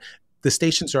look at the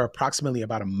stations are approximately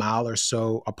about a mile or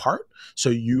so apart. So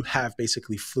you have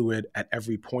basically fluid at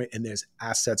every point, and there's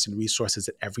assets and resources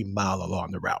at every mile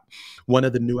along the route. One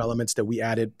of the new elements that we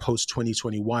added post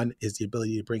 2021 is the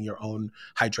ability to bring your own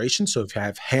hydration. So if you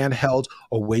have handheld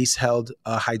or waist-held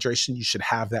hydration, you should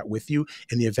have that with you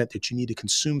in the event that you need to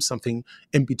consume something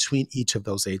in between each of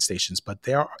those aid stations. But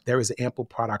there is ample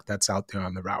product that's out there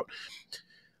on the route.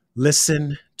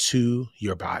 Listen to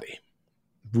your body.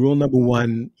 Rule number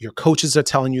 1, your coaches are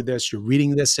telling you this, you're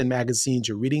reading this in magazines,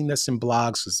 you're reading this in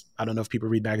blogs, because I don't know if people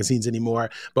read magazines anymore,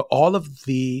 but all of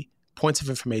the points of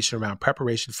information around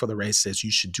preparation for the race says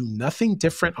you should do nothing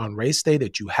different on race day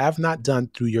that you have not done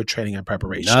through your training and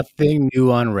preparation. Nothing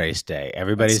new on race day.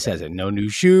 Everybody says it. No new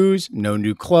shoes, no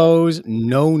new clothes,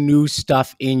 no new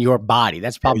stuff in your body.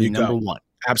 That's probably number 1.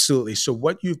 Absolutely. So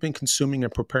what you've been consuming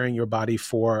and preparing your body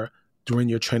for during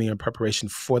your training and preparation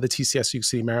for the TCS New York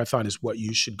City Marathon is what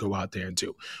you should go out there and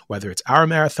do. Whether it's our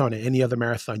marathon or any other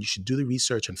marathon, you should do the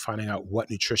research and finding out what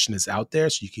nutrition is out there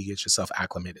so you can get yourself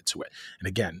acclimated to it. And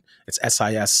again, it's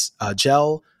SIS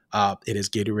gel, it is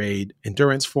Gatorade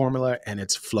endurance formula, and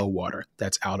it's flow water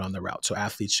that's out on the route. So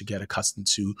athletes should get accustomed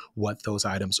to what those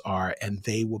items are, and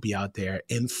they will be out there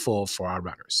in full for our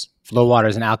runners. Flow water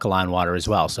is an alkaline water as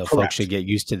well. So Correct. Folks should get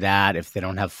used to that. If they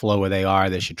don't have flow where they are,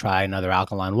 they should try another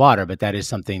alkaline water. But that is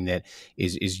something that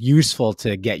is useful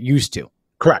to get used to.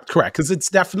 Correct. Because it's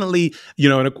definitely,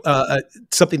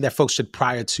 something that folks should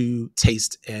prior to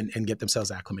taste and get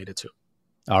themselves acclimated to.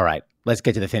 All right, let's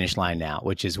get to the finish line now,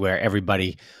 which is where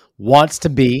everybody wants to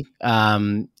be.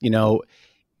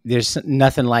 There's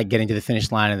nothing like getting to the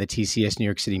finish line of the TCS New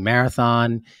York City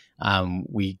Marathon.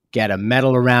 We get a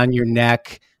medal around your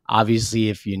neck. Obviously,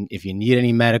 if you need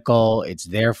any medical, it's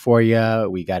there for you.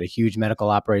 We got a huge medical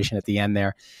operation at the end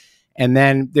there. And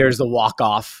then there's the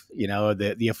walk-off,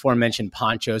 the aforementioned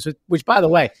ponchos, which, by the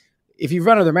way, if you've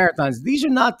run other marathons, these are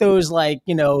not those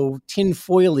tinfoily,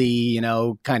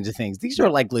 kinds of things. These are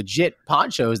like legit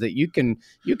ponchos that you can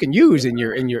use in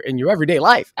your everyday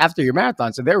life after your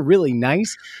marathon. So they're really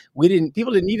nice.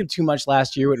 People didn't need them too much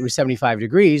last year when it was 75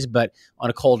 degrees, but on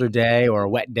a colder day or a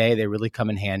wet day, they really come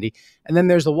in handy. And then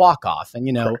there's the walk-off, and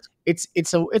Correct. it's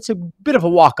a bit of a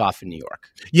walk-off in New York.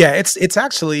 Yeah, it's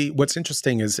actually, what's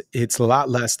interesting is it's a lot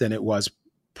less than it was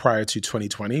prior to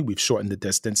 2020. We've shortened the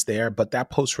distance there, but that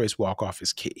post-race walk-off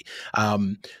is key.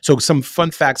 So some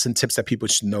fun facts and tips that people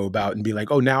should know about and be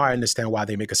like, oh, now I understand why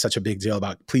they make such a big deal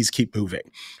about please keep moving.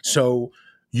 So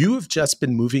you have just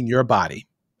been moving your body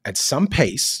at some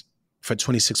pace for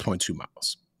 26.2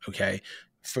 miles, okay?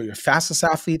 For your fastest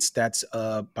athletes, that's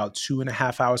about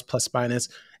 2.5 hours plus minus.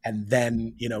 And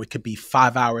then, it could be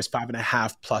 5 hours,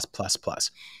 5.5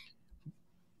 plus.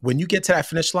 When you get to that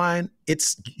finish line,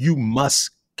 you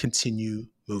must continue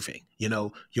moving.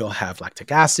 You'll have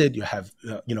lactic acid, you'll have,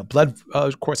 blood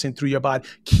coursing through your body.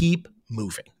 Keep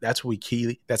moving. That's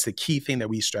the key thing that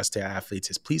we stress to our athletes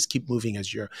is please keep moving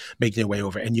as you're making your way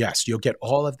over. And yes, you'll get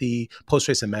all of the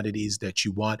post-race amenities that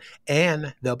you want,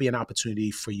 and there'll be an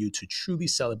opportunity for you to truly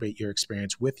celebrate your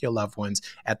experience with your loved ones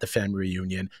at the family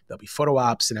reunion. There'll be photo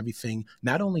ops and everything,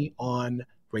 not only on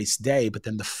race day, but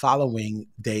then the following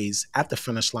days at the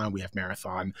finish line, we have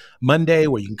Marathon Monday,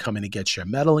 where you can come in and get your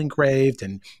medal engraved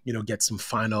and, get some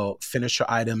final finisher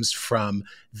items from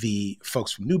the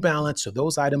folks from New Balance. So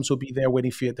those items will be there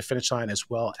waiting for you at the finish line, as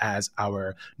well as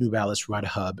our New Balance Run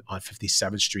Hub on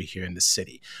 57th Street here in the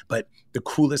city. But the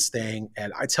coolest thing,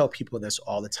 and I tell people this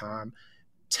all the time,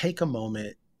 take a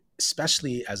moment,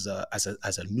 especially as a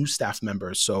new staff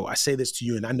member. So I say this to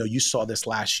you, and I know you saw this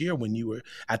last year when you were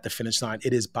at the finish line.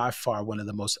 It is by far one of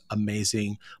the most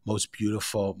amazing, most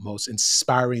beautiful, most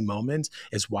inspiring moments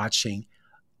is watching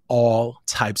all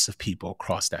types of people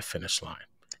cross that finish line.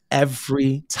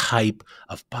 Every type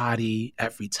of body,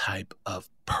 every type of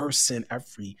person,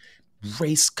 every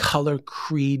race, color,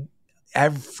 creed,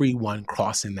 everyone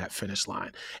crossing that finish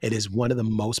line. It is one of the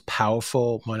most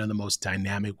powerful, one of the most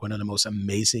dynamic, one of the most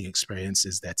amazing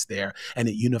experiences that's there, and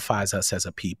it unifies us as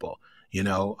a people. You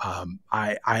know,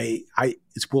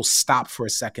 we'll stop for a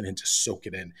second and just soak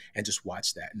it in and just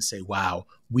watch that and say, wow,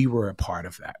 we were a part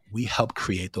of that. We helped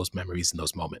create those memories and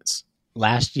those moments.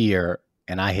 Last year,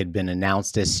 and I had been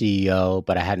announced as CEO,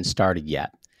 but I hadn't started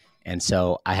yet. And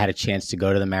so I had a chance to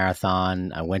go to the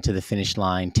marathon. I went to the finish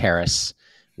line terrace,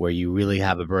 where you really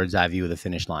have a bird's eye view of the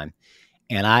finish line.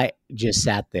 And I just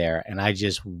sat there and I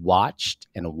just watched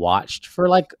and watched for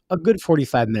like a good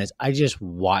 45 minutes. I just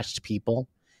watched people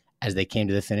as they came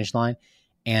to the finish line,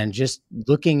 and just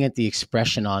looking at the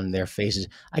expression on their faces,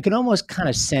 I could almost kind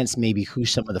of sense maybe who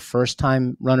some of the first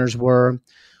time runners were,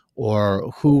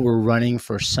 or who were running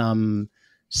for some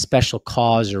special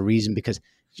cause or reason, because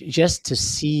just to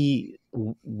see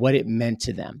what it meant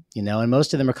to them, you know, and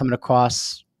most of them are coming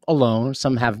across alone.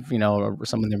 Some have, you know,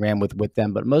 someone they ran with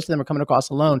them, but most of them are coming across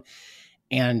alone.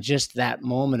 And just that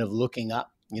moment of looking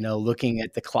up, you know, looking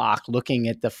at the clock, looking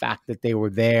at the fact that they were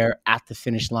there at the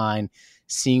finish line,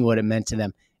 seeing what it meant to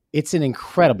them. It's an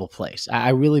incredible place.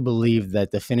 I really believe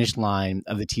that the finish line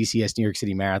of the TCS New York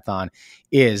City Marathon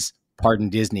is, pardon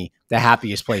Disney, the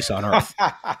happiest place on earth,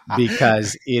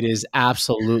 because it is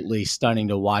absolutely stunning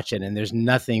to watch it. And there's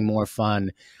nothing more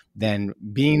fun than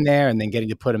being there and then getting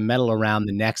to put a medal around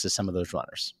the necks of some of those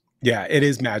runners. Yeah, it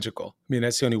is magical. I mean,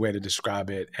 that's the only way to describe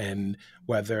it. And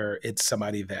whether it's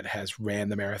somebody that has ran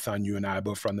the marathon, you and I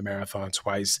both run the marathon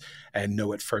twice and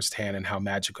know it firsthand and how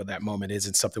magical that moment is,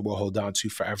 and something we'll hold on to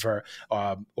forever.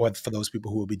 Or for those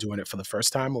people who will be doing it for the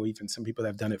first time, or even some people that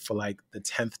have done it for like the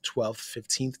 10th, 12th,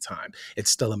 15th time, it's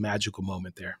still a magical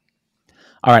moment there.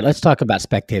 All right, let's talk about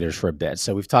spectators for a bit.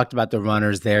 So we've talked about the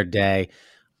runners, their day.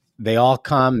 They all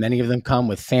come, many of them come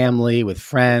with family, with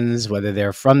friends, whether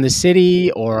they're from the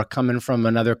city or coming from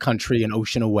another country, an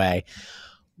ocean away.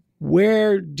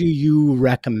 Where do you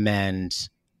recommend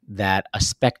that a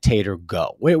spectator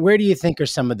go? Where do you think are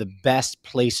some of the best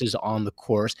places on the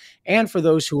course? And for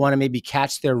those who want to maybe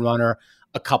catch their runner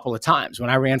a couple of times.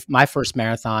 When I ran my first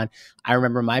marathon, I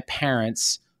remember my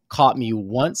parents caught me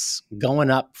once going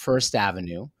up First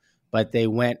Avenue, but they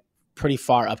went pretty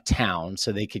far uptown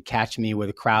so they could catch me where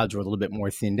the crowds were a little bit more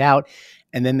thinned out.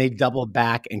 And then they doubled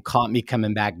back and caught me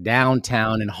coming back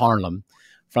downtown in Harlem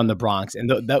from the Bronx. And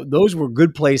those were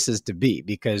good places to be,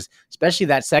 because especially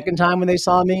that second time when they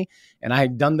saw me and I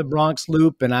had done the Bronx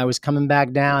loop and I was coming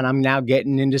back down, I'm now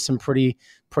getting into some pretty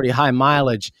high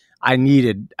mileage. I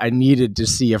needed to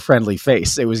see a friendly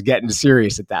face. It was getting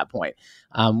serious at that point.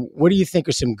 What do you think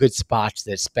are some good spots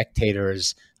that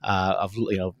spectators of,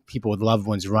 you know, people with loved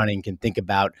ones running can think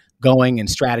about going and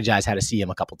strategize how to see them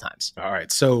a couple times? All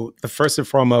right. So the first and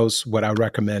foremost, what I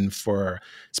recommend for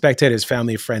spectators,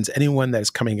 family, friends, anyone that is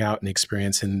coming out and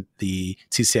experiencing the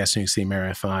TCS New York City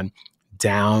Marathon,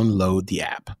 download the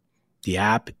app. The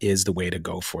app is the way to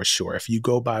go for sure. If you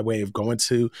go by way of going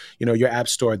to, you know, your app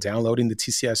store, downloading the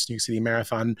TCS New York City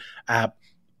Marathon app,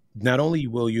 not only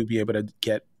will you be able to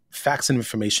get facts and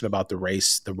information about the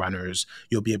race, the runners,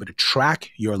 you'll be able to track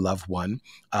your loved one.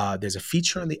 There's a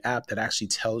feature on the app that actually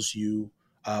tells you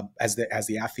as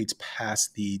the athletes pass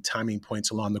the timing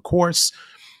points along the course,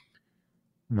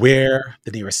 where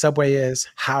the nearest subway is,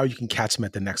 how you can catch them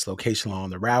at the next location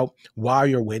along the route. While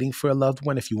you're waiting for a loved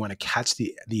one, if you want to catch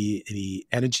the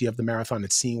energy of the marathon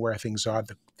and seeing where things are,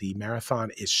 the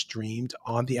marathon is streamed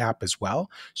on the app as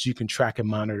well. So you can track and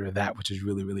monitor that, which is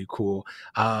really, really cool.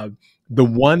 The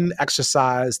one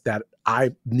exercise that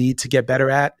I need to get better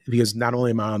at, because not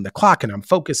only am I on the clock and I'm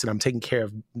focused and I'm taking care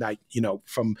of, like, you know,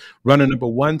 from runner number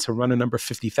 1 to runner number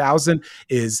 50,000,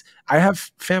 is I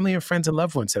have family and friends and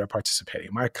loved ones that are participating.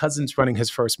 My cousin's running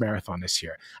his first marathon this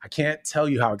year. I can't tell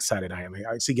you how excited I am. I'm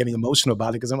actually getting emotional about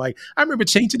it, because I'm like, I remember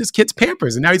changing this kid's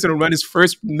Pampers and now he's going to run his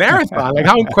first marathon. Like,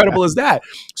 how incredible is that?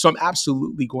 So I'm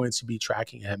absolutely going to be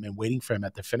tracking him and waiting for him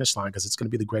at the finish line, because it's going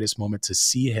to be the greatest moment to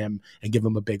see him and give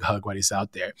him a big hug while he's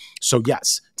out there. So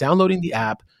yes, downloading the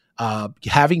app,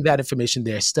 having that information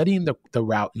there, studying the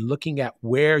route and looking at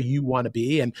where you want to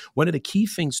be. And one of the key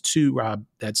things too, Rob,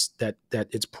 that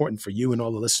it's important for you and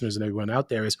all the listeners and everyone out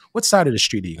there is, what side of the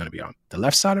street are you going to be on? The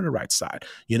left side or the right side?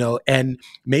 You know, and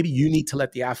maybe you need to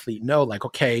let the athlete know, like,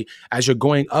 okay, as you're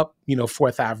going up, you know,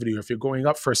 4th Avenue, or if you're going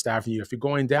up First Avenue, if you're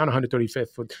going down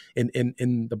 135th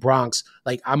in the Bronx,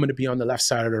 like, I'm going to be on the left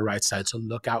side or the right side. So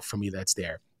look out for me. That's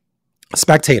there.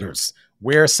 Spectators,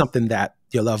 wear something that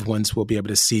your loved ones will be able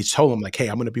to see. Told them like, hey,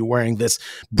 I'm going to be wearing this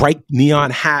bright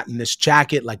neon hat and this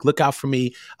jacket. Like, look out for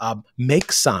me.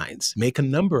 Make signs, make a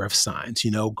number of signs,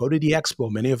 go to the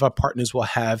expo. Many of our partners will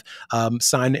have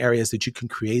sign areas that you can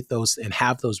create those and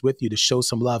have those with you to show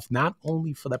some love, not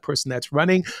only for the person that's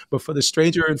running, but for the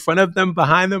stranger in front of them,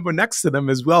 behind them, or next to them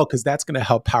as well, because that's going to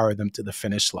help power them to the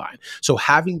finish line. So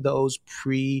having those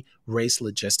pre-race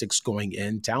logistics going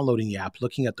in, downloading the app,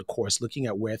 looking at the course, looking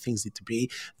at where things need to be,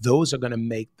 those are going to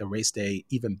make the race day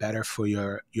even better for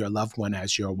your loved one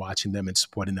as you're watching them and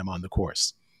supporting them on the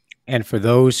course. And for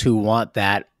those who want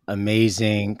that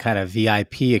amazing kind of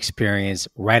VIP experience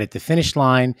right at the finish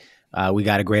line, we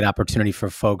got a great opportunity for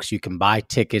folks. You can buy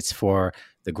tickets for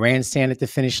the grandstand at the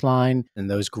finish line and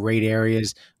those great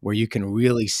areas where you can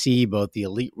really see both the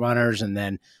elite runners and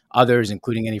then others,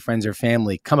 including any friends or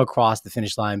family, come across the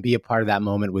finish line, be a part of that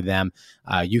moment with them.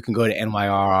 You can go to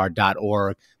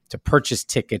nyrr.org to purchase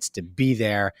tickets to be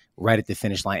there right at the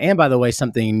finish line. And by the way,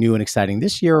 something new and exciting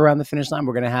this year around the finish line,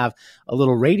 we're going to have a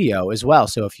little radio as well.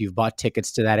 So if you've bought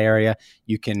tickets to that area,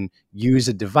 you can use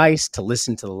a device to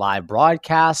listen to the live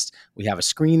broadcast. We have a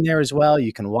screen there as well.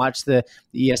 You can watch the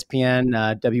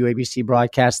ESPN, WABC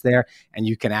broadcast there, and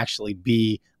you can actually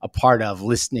be a part of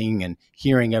listening and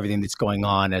hearing everything that's going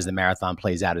on as the marathon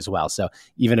plays out as well. So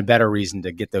even a better reason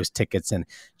to get those tickets and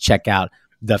check out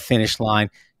the finish line.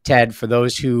 Ted, for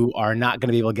those who are not going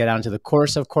to be able to get onto the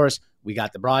course, of course, we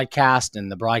got the broadcast,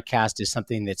 and the broadcast is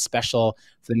something that's special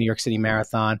for the New York City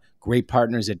Marathon. Great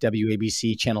partners at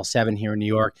WABC, Channel 7 here in New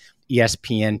York,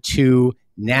 ESPN2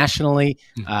 nationally.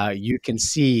 You can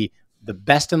see the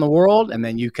best in the world, and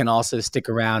then you can also stick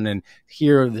around and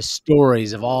hear the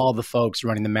stories of all the folks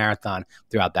running the marathon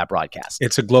throughout that broadcast.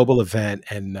 It's a global event,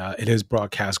 and it is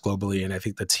broadcast globally. And I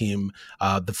think the team,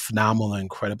 the phenomenal,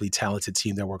 incredibly talented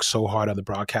team that works so hard on the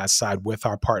broadcast side with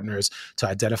our partners to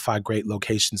identify great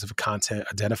locations of content,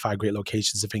 identify great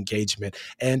locations of engagement,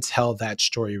 and tell that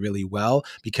story really well.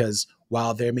 Because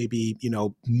while there may be,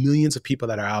 millions of people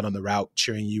that are out on the route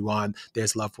cheering you on,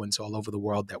 there's loved ones all over the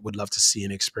world that would love to see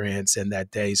and experience in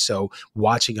that day. So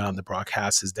watching it on the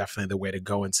broadcast is definitely the way to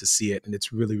go and to see it. And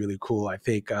it's really, really cool. I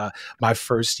think my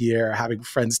first year having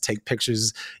friends take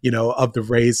pictures, of the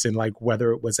race, and like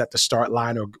whether it was at the start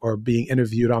line or being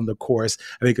interviewed on the course,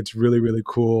 I think it's really, really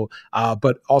cool.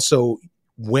 But also,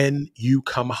 when you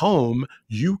come home,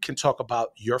 you can talk about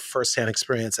your firsthand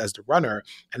experience as the runner,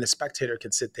 and the spectator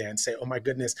can sit there and say, oh my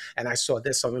goodness, and I saw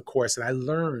this on the course, and I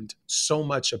learned so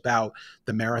much about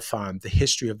the marathon, the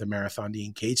history of the marathon, the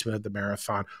engagement of the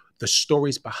marathon, the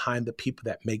stories behind the people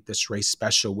that make this race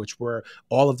special, which were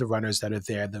all of the runners that are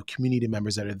there, the community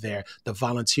members that are there, the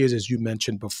volunteers, as you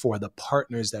mentioned before, the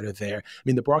partners that are there. I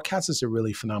mean, the broadcasters do a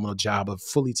really phenomenal job of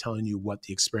fully telling you what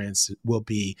the experience will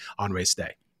be on race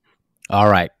day. All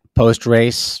right.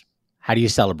 Post-race, how do you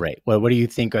celebrate? What do you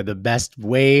think are the best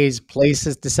ways,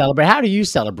 places to celebrate? How do you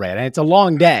celebrate? And it's a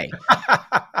long day.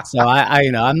 So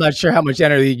I'm not sure how much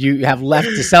energy you have left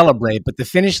to celebrate, but the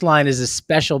finish line is a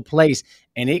special place,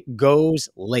 and it goes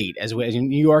late. As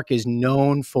New York is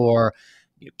known for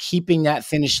keeping that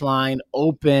finish line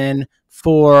open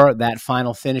for that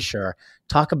final finisher.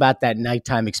 Talk about that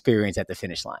nighttime experience at the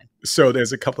finish line. So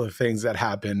there's a couple of things that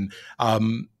happen.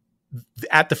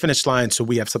 At the finish line, so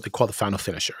we have something called the final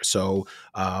finisher. So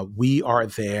we are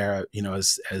there,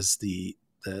 as the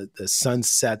sun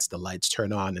sets, the lights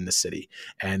turn on in the city,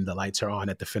 and the lights are on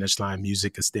at the finish line.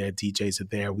 Music is there, DJs are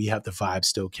there. We have the vibe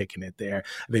still kicking it there.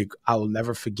 I think I will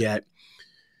never forget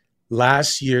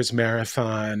last year's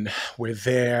marathon. We're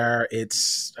there.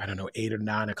 It's 8 or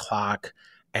 9 o'clock.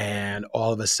 And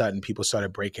all of a sudden, people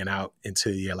started breaking out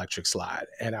into the electric slide.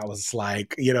 And I was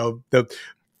like, the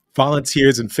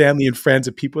volunteers and family and friends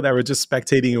and people that were just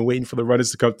spectating and waiting for the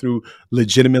runners to come through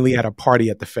legitimately at a party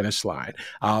at the finish line.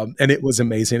 And it was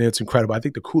amazing. It's incredible. I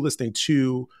think the coolest thing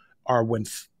too are when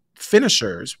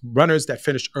finishers, runners that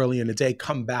finished early in the day,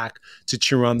 come back to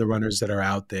cheer on the runners that are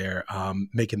out there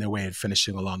making their way and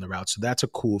finishing along the route. So that's a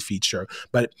cool feature.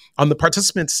 But on the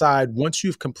participant side, once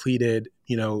you've completed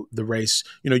the race,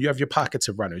 you have your pockets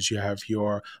of runners. You have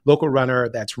your local runner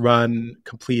that's run,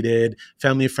 completed,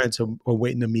 family and friends are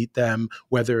waiting to meet them,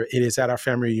 whether it is at our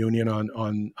family reunion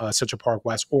on Central Park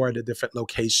West or at a different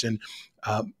location.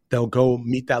 They'll go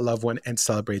meet that loved one and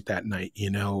celebrate that night,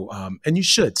 and you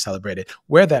should celebrate it.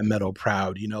 Wear that medal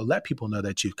proud, let people know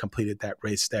that you've completed that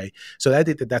race day. So I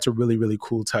think that's a really, really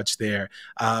cool touch there.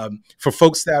 For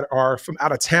folks that are from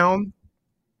out of town,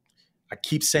 I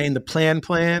keep saying the plan,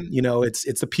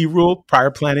 it's the P rule.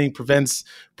 Prior planning prevents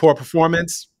poor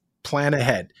performance. Plan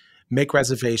ahead. make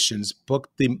reservations, book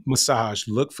the massage,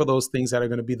 look for those things that are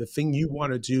going to be the thing you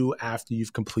want to do after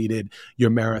you've completed your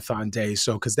marathon day.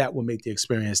 So, because that will make the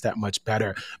experience that much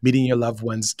better. Meeting your loved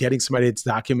ones, getting somebody to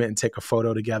document and take a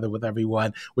photo together with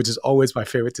everyone, which is always my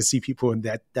favorite, to see people in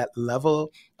that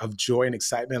level of joy and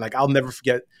excitement. Like, I'll never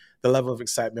forget the level of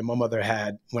excitement my mother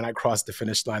had when I crossed the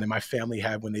finish line, and my family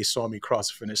had when they saw me cross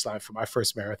the finish line for my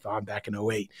first marathon back in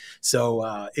 2008.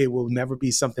 So it will never be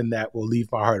something that will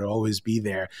leave my heart. It'll always be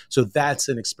there. So that's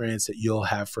an experience that you'll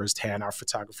have firsthand. Our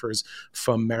photographers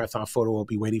from Marathon Photo will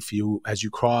be waiting for you as you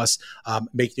cross,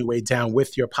 making your way down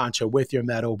with your poncho, with your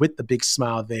medal, with the big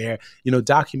smile there.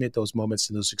 Document those moments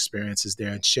and those experiences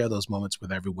there and share those moments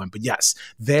with everyone. But yes,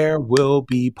 there will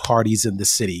be parties in the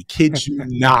city. Kid you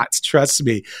not, trust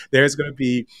me. There's going to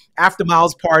be after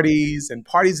miles parties and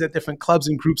parties that different clubs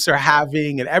and groups are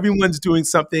having, and everyone's doing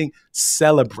something.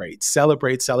 Celebrate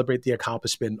the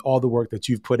accomplishment, all the work that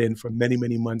you've put in for many,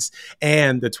 many months,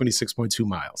 and the 26.2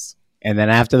 miles. And then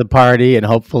after the party, and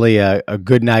hopefully a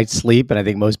good night's sleep. And I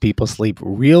think most people sleep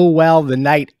real well the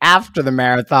night after the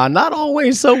marathon, not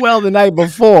always so well the night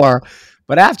before.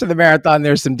 But after the marathon,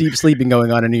 there's some deep sleeping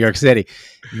going on in New York City.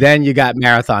 Then you got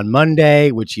Marathon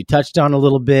Monday, which you touched on a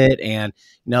little bit. And,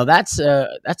 that's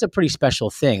a pretty special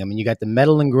thing. I mean, you got the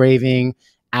medal engraving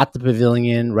at the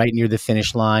pavilion right near the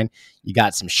finish line. You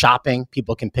got some shopping.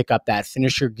 People can pick up that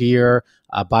finisher gear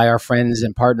by our friends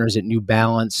and partners at New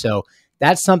Balance. So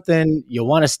that's something you'll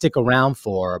want to stick around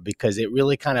for, because it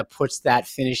really kind of puts that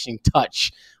finishing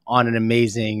touch on an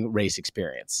amazing race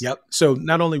experience. Yep. So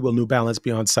not only will New Balance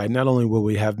be on site, not only will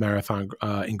we have marathon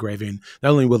engraving,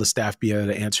 not only will the staff be able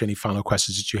to answer any final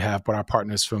questions that you have, but our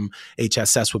partners from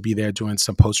HSS will be there doing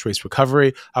some post-race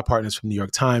recovery. Our partners from New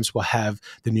York Times will have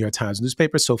the New York Times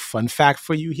newspaper. So fun fact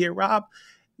for you here, Rob.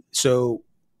 So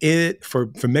for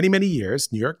many, many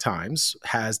years, New York Times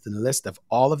has the list of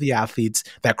all of the athletes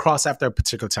that cross after a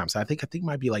particular time. So I think it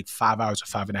might be like 5 hours or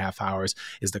 5.5 hours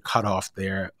is the cutoff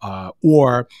there,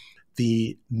 or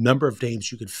the number of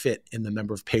names you could fit in the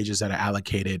number of pages that are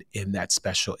allocated in that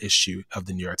special issue of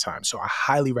the New York Times. So I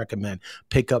highly recommend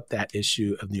pick up that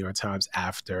issue of New York Times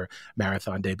after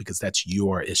Marathon Day, because that's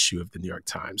your issue of the New York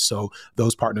Times. So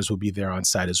those partners will be there on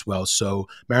site as well. So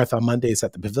Marathon Monday is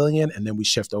at the pavilion, and then we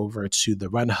shift over to the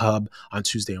Run Hub on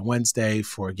Tuesday and Wednesday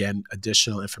for, again,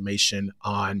 additional information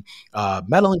on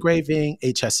medal engraving,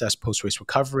 HSS post-race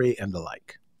recovery, and the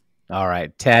like. All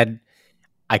right, Ted,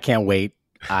 I can't wait.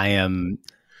 I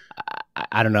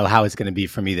don't know how it's going to be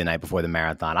for me the night before the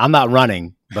marathon. I'm not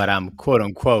running, but I'm quote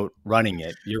unquote running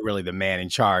it. You're really the man in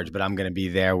charge, but I'm going to be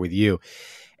there with you.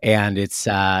 And it's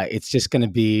just going to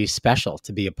be special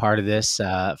to be a part of this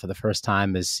for the first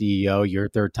time as CEO, your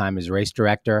third time as race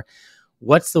director.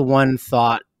 What's the one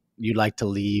thought you'd like to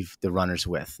leave the runners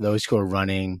with, those who are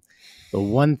running, the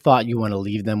one thought you want to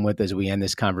leave them with as we end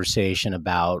this conversation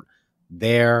about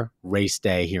their race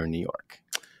day here in New York?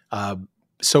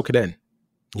 Soak it in.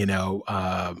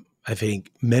 I think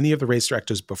many of the race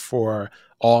directors before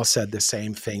all said the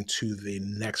same thing to the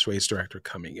next race director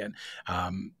coming in.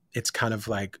 It's kind of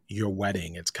like your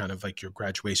wedding. It's kind of like your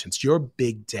graduation. It's your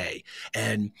big day.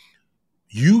 And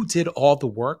you did all the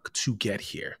work to get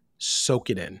here.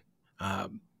 Soak it in.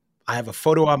 I have a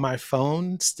photo on my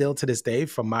phone still to this day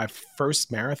from my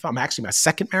first marathon, actually my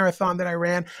second marathon that I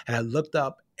ran. And I looked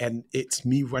up, and it's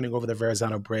me running over the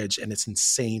Verrazano Bridge, and it's an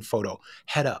insane photo.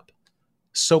 Head up,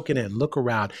 soak it in, look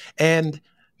around, and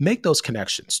make those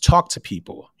connections. Talk to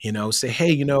people, say,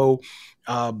 hey,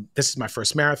 this is my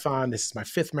first marathon. This is my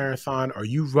fifth marathon. Are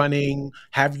you running?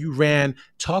 Have you ran?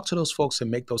 Talk to those folks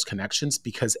and make those connections,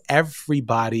 because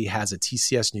everybody has a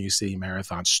TCS New York City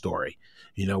Marathon story.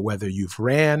 Whether you've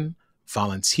ran,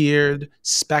 volunteered,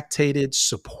 spectated,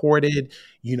 supported,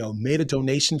 made a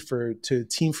donation to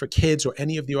Team for Kids or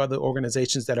any of the other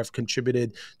organizations that have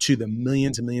contributed to the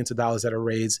millions and millions of dollars that are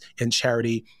raised in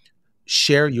charity.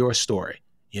 Share your story.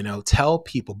 Tell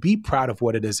people, be proud of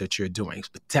what it is that you're doing,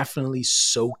 but definitely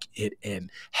soak it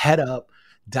in. Head up,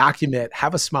 document,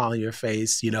 have a smile on your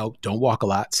face, don't walk a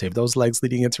lot, save those legs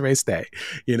leading into race day,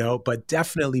 but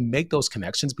definitely make those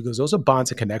connections, because those are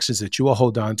bonds and connections that you will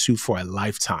hold on to for a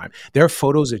lifetime. There are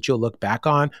photos that you'll look back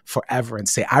on forever and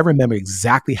say, I remember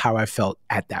exactly how I felt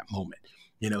at that moment.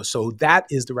 So that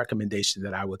is the recommendation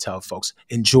that I will tell folks.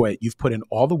 Enjoy it. You've put in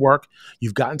all the work.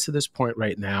 You've gotten to this point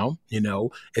right now.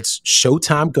 It's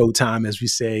showtime, go time, as we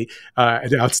say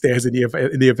downstairs in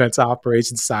the events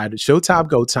operations side. Showtime,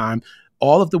 go time.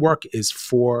 All of the work is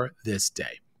for this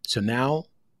day. So now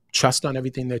trust on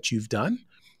everything that you've done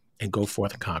and go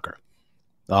forth and conquer.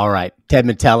 All right. Ted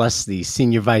Metellus, the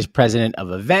Senior Vice President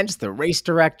of Events, the race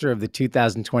director of the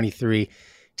 2023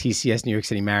 TCS New York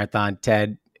City Marathon.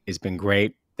 Ted, it's been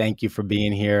great. Thank you for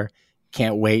being here.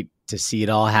 Can't wait to see it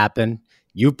all happen.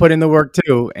 You put in the work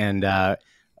too, and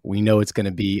we know it's going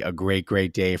to be a great,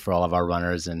 great day for all of our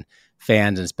runners and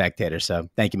fans and spectators. So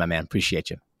thank you, my man.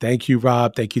 Appreciate you. Thank you,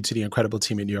 Rob. Thank you to the incredible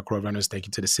team at New York Road Runners. Thank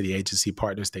you to the city agency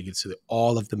partners. Thank you to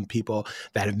all of the people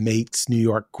that have made New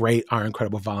York great, our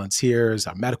incredible volunteers,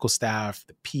 our medical staff,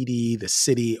 the PD, the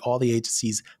city, all the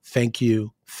agencies. Thank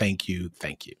you, thank you,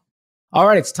 thank you. All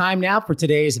right, it's time now for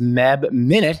today's Meb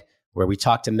Minute, where we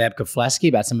talk to Meb Keflezighi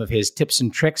about some of his tips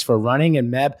and tricks for running.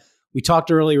 And Meb, we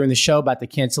talked earlier in the show about the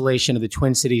cancellation of the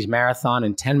Twin Cities Marathon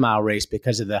and 10-mile race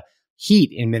because of the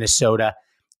heat in Minnesota.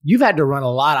 You've had to run a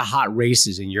lot of hot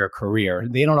races in your career.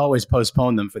 They don't always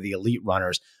postpone them for the elite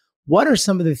runners. What are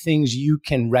some of the things you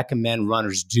can recommend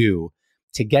runners do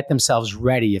to get themselves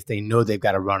ready if they know they've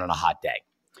got to run on a hot day?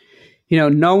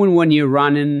 Knowing when you're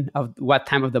running of what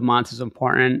time of the month is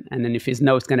important. And then if it's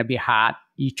going to be hot,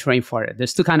 you train for it.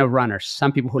 There's two kind of runners.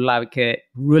 Some people who like it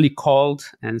really cold,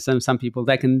 and some people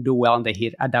that can do well in the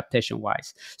heat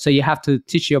adaptation-wise. So you have to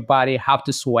teach your body how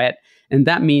to sweat. And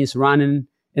that means running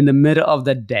in the middle of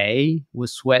the day with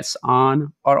sweats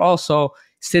on, or also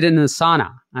sit in the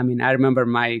sauna. I mean, I remember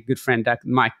my good friend,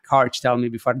 Mike Karch, telling me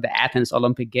before the Athens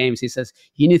Olympic Games, he says,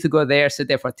 you need to go there, sit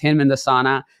there for 10 minutes in the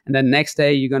sauna. And then next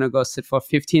day, you're going to go sit for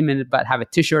 15 minutes, but have a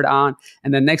t-shirt on.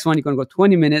 And then next one, you're going to go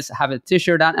 20 minutes, have a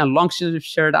t-shirt on and long sleeve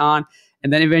shirt on.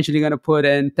 And then eventually you're going to put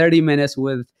in 30 minutes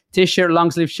with t-shirt, long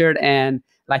sleeve shirt, and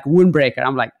like windbreaker.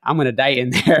 I'm like, I'm going to die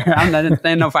in there. I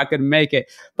don't know if I could make it.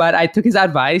 But I took his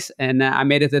advice and I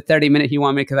made it a 30-minute. He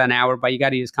wanted to make it an hour, but you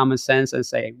got to use common sense and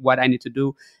say what I need to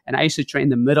do. And I used to train in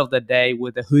the middle of the day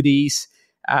with the hoodies,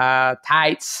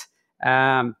 tights,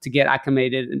 to get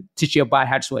acclimated and teach your body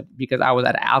how to sweat, because I was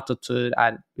at altitude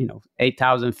at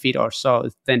 8,000 feet or so,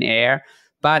 thin air.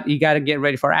 But you got to get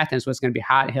ready for Athens, where it's going to be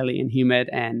hot, hilly, and humid.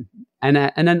 And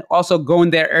then also going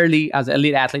there early as an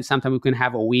elite athlete, sometimes we can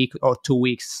have a week or 2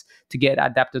 weeks to get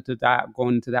adapted to that,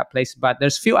 going to that place. But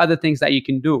there's a few other things that you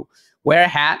can do. Wear a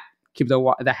hat, keep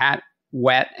the hat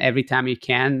wet every time you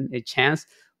can, a chance.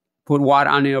 Put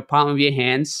water on your palm of your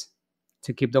hands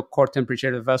to keep the core temperature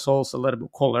of the vessels a little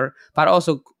bit cooler. But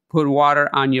also put water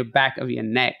on your back of your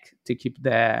neck to keep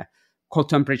the cold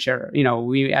temperature.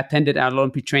 We attended an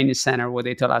Olympic training center where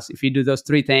they told us if you do those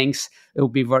three things, it will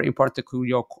be very important to cool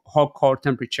your whole core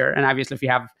temperature. And obviously, if you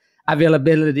have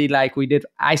availability, like we did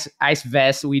ice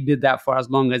vest, we did that for as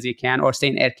long as you can, or stay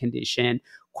in air condition,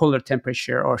 cooler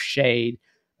temperature, or shade.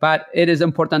 But it is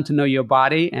important to know your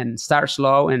body and start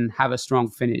slow and have a strong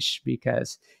finish,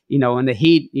 because in the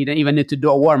heat, you don't even need to do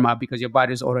a warm up because your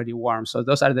body is already warm. So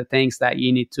those are the things that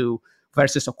you need to.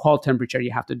 Versus a cold temperature,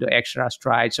 you have to do extra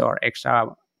strides or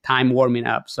extra time warming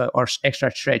up, or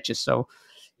extra stretches. So,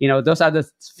 those are the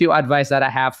few advice that I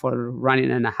have for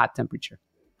running in a hot temperature.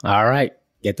 All right.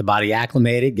 Get the body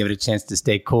acclimated, give it a chance to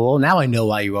stay cool. Now I know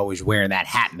why you're always wearing that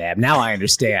hat, Meb. Now I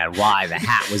understand why the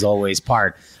hat was always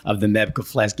part of the Meb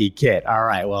Keflezighi kit. All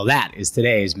right. Well, that is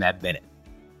today's Meb Minute.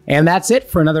 And that's it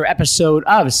for another episode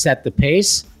of Set the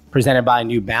Pace, presented by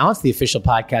New Balance, the official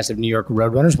podcast of New York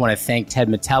Road Runners. I want to thank Ted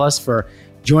Metellus for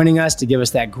joining us to give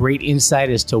us that great insight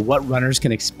as to what runners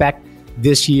can expect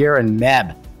this year. And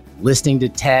Meb, listening to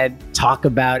Ted talk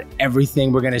about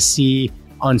everything we're going to see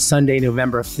on Sunday,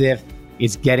 November 5th,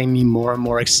 it's getting me more and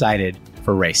more excited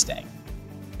for race day.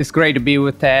 It's great to be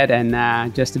with Ted,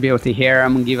 and just to be able to hear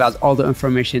him and give us all the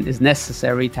information is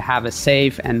necessary to have a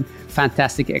safe and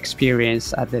fantastic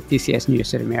experience at the TCS New York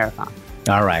City Marathon.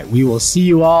 All right. We will see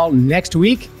you all next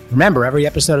week. Remember, every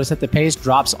episode of Set the Pace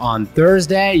drops on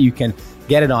Thursday. You can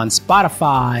get it on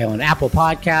Spotify, on Apple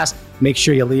Podcasts. Make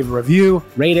sure you leave a review,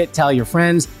 rate it, tell your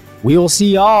friends. We will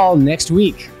see you all next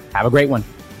week. Have a great one.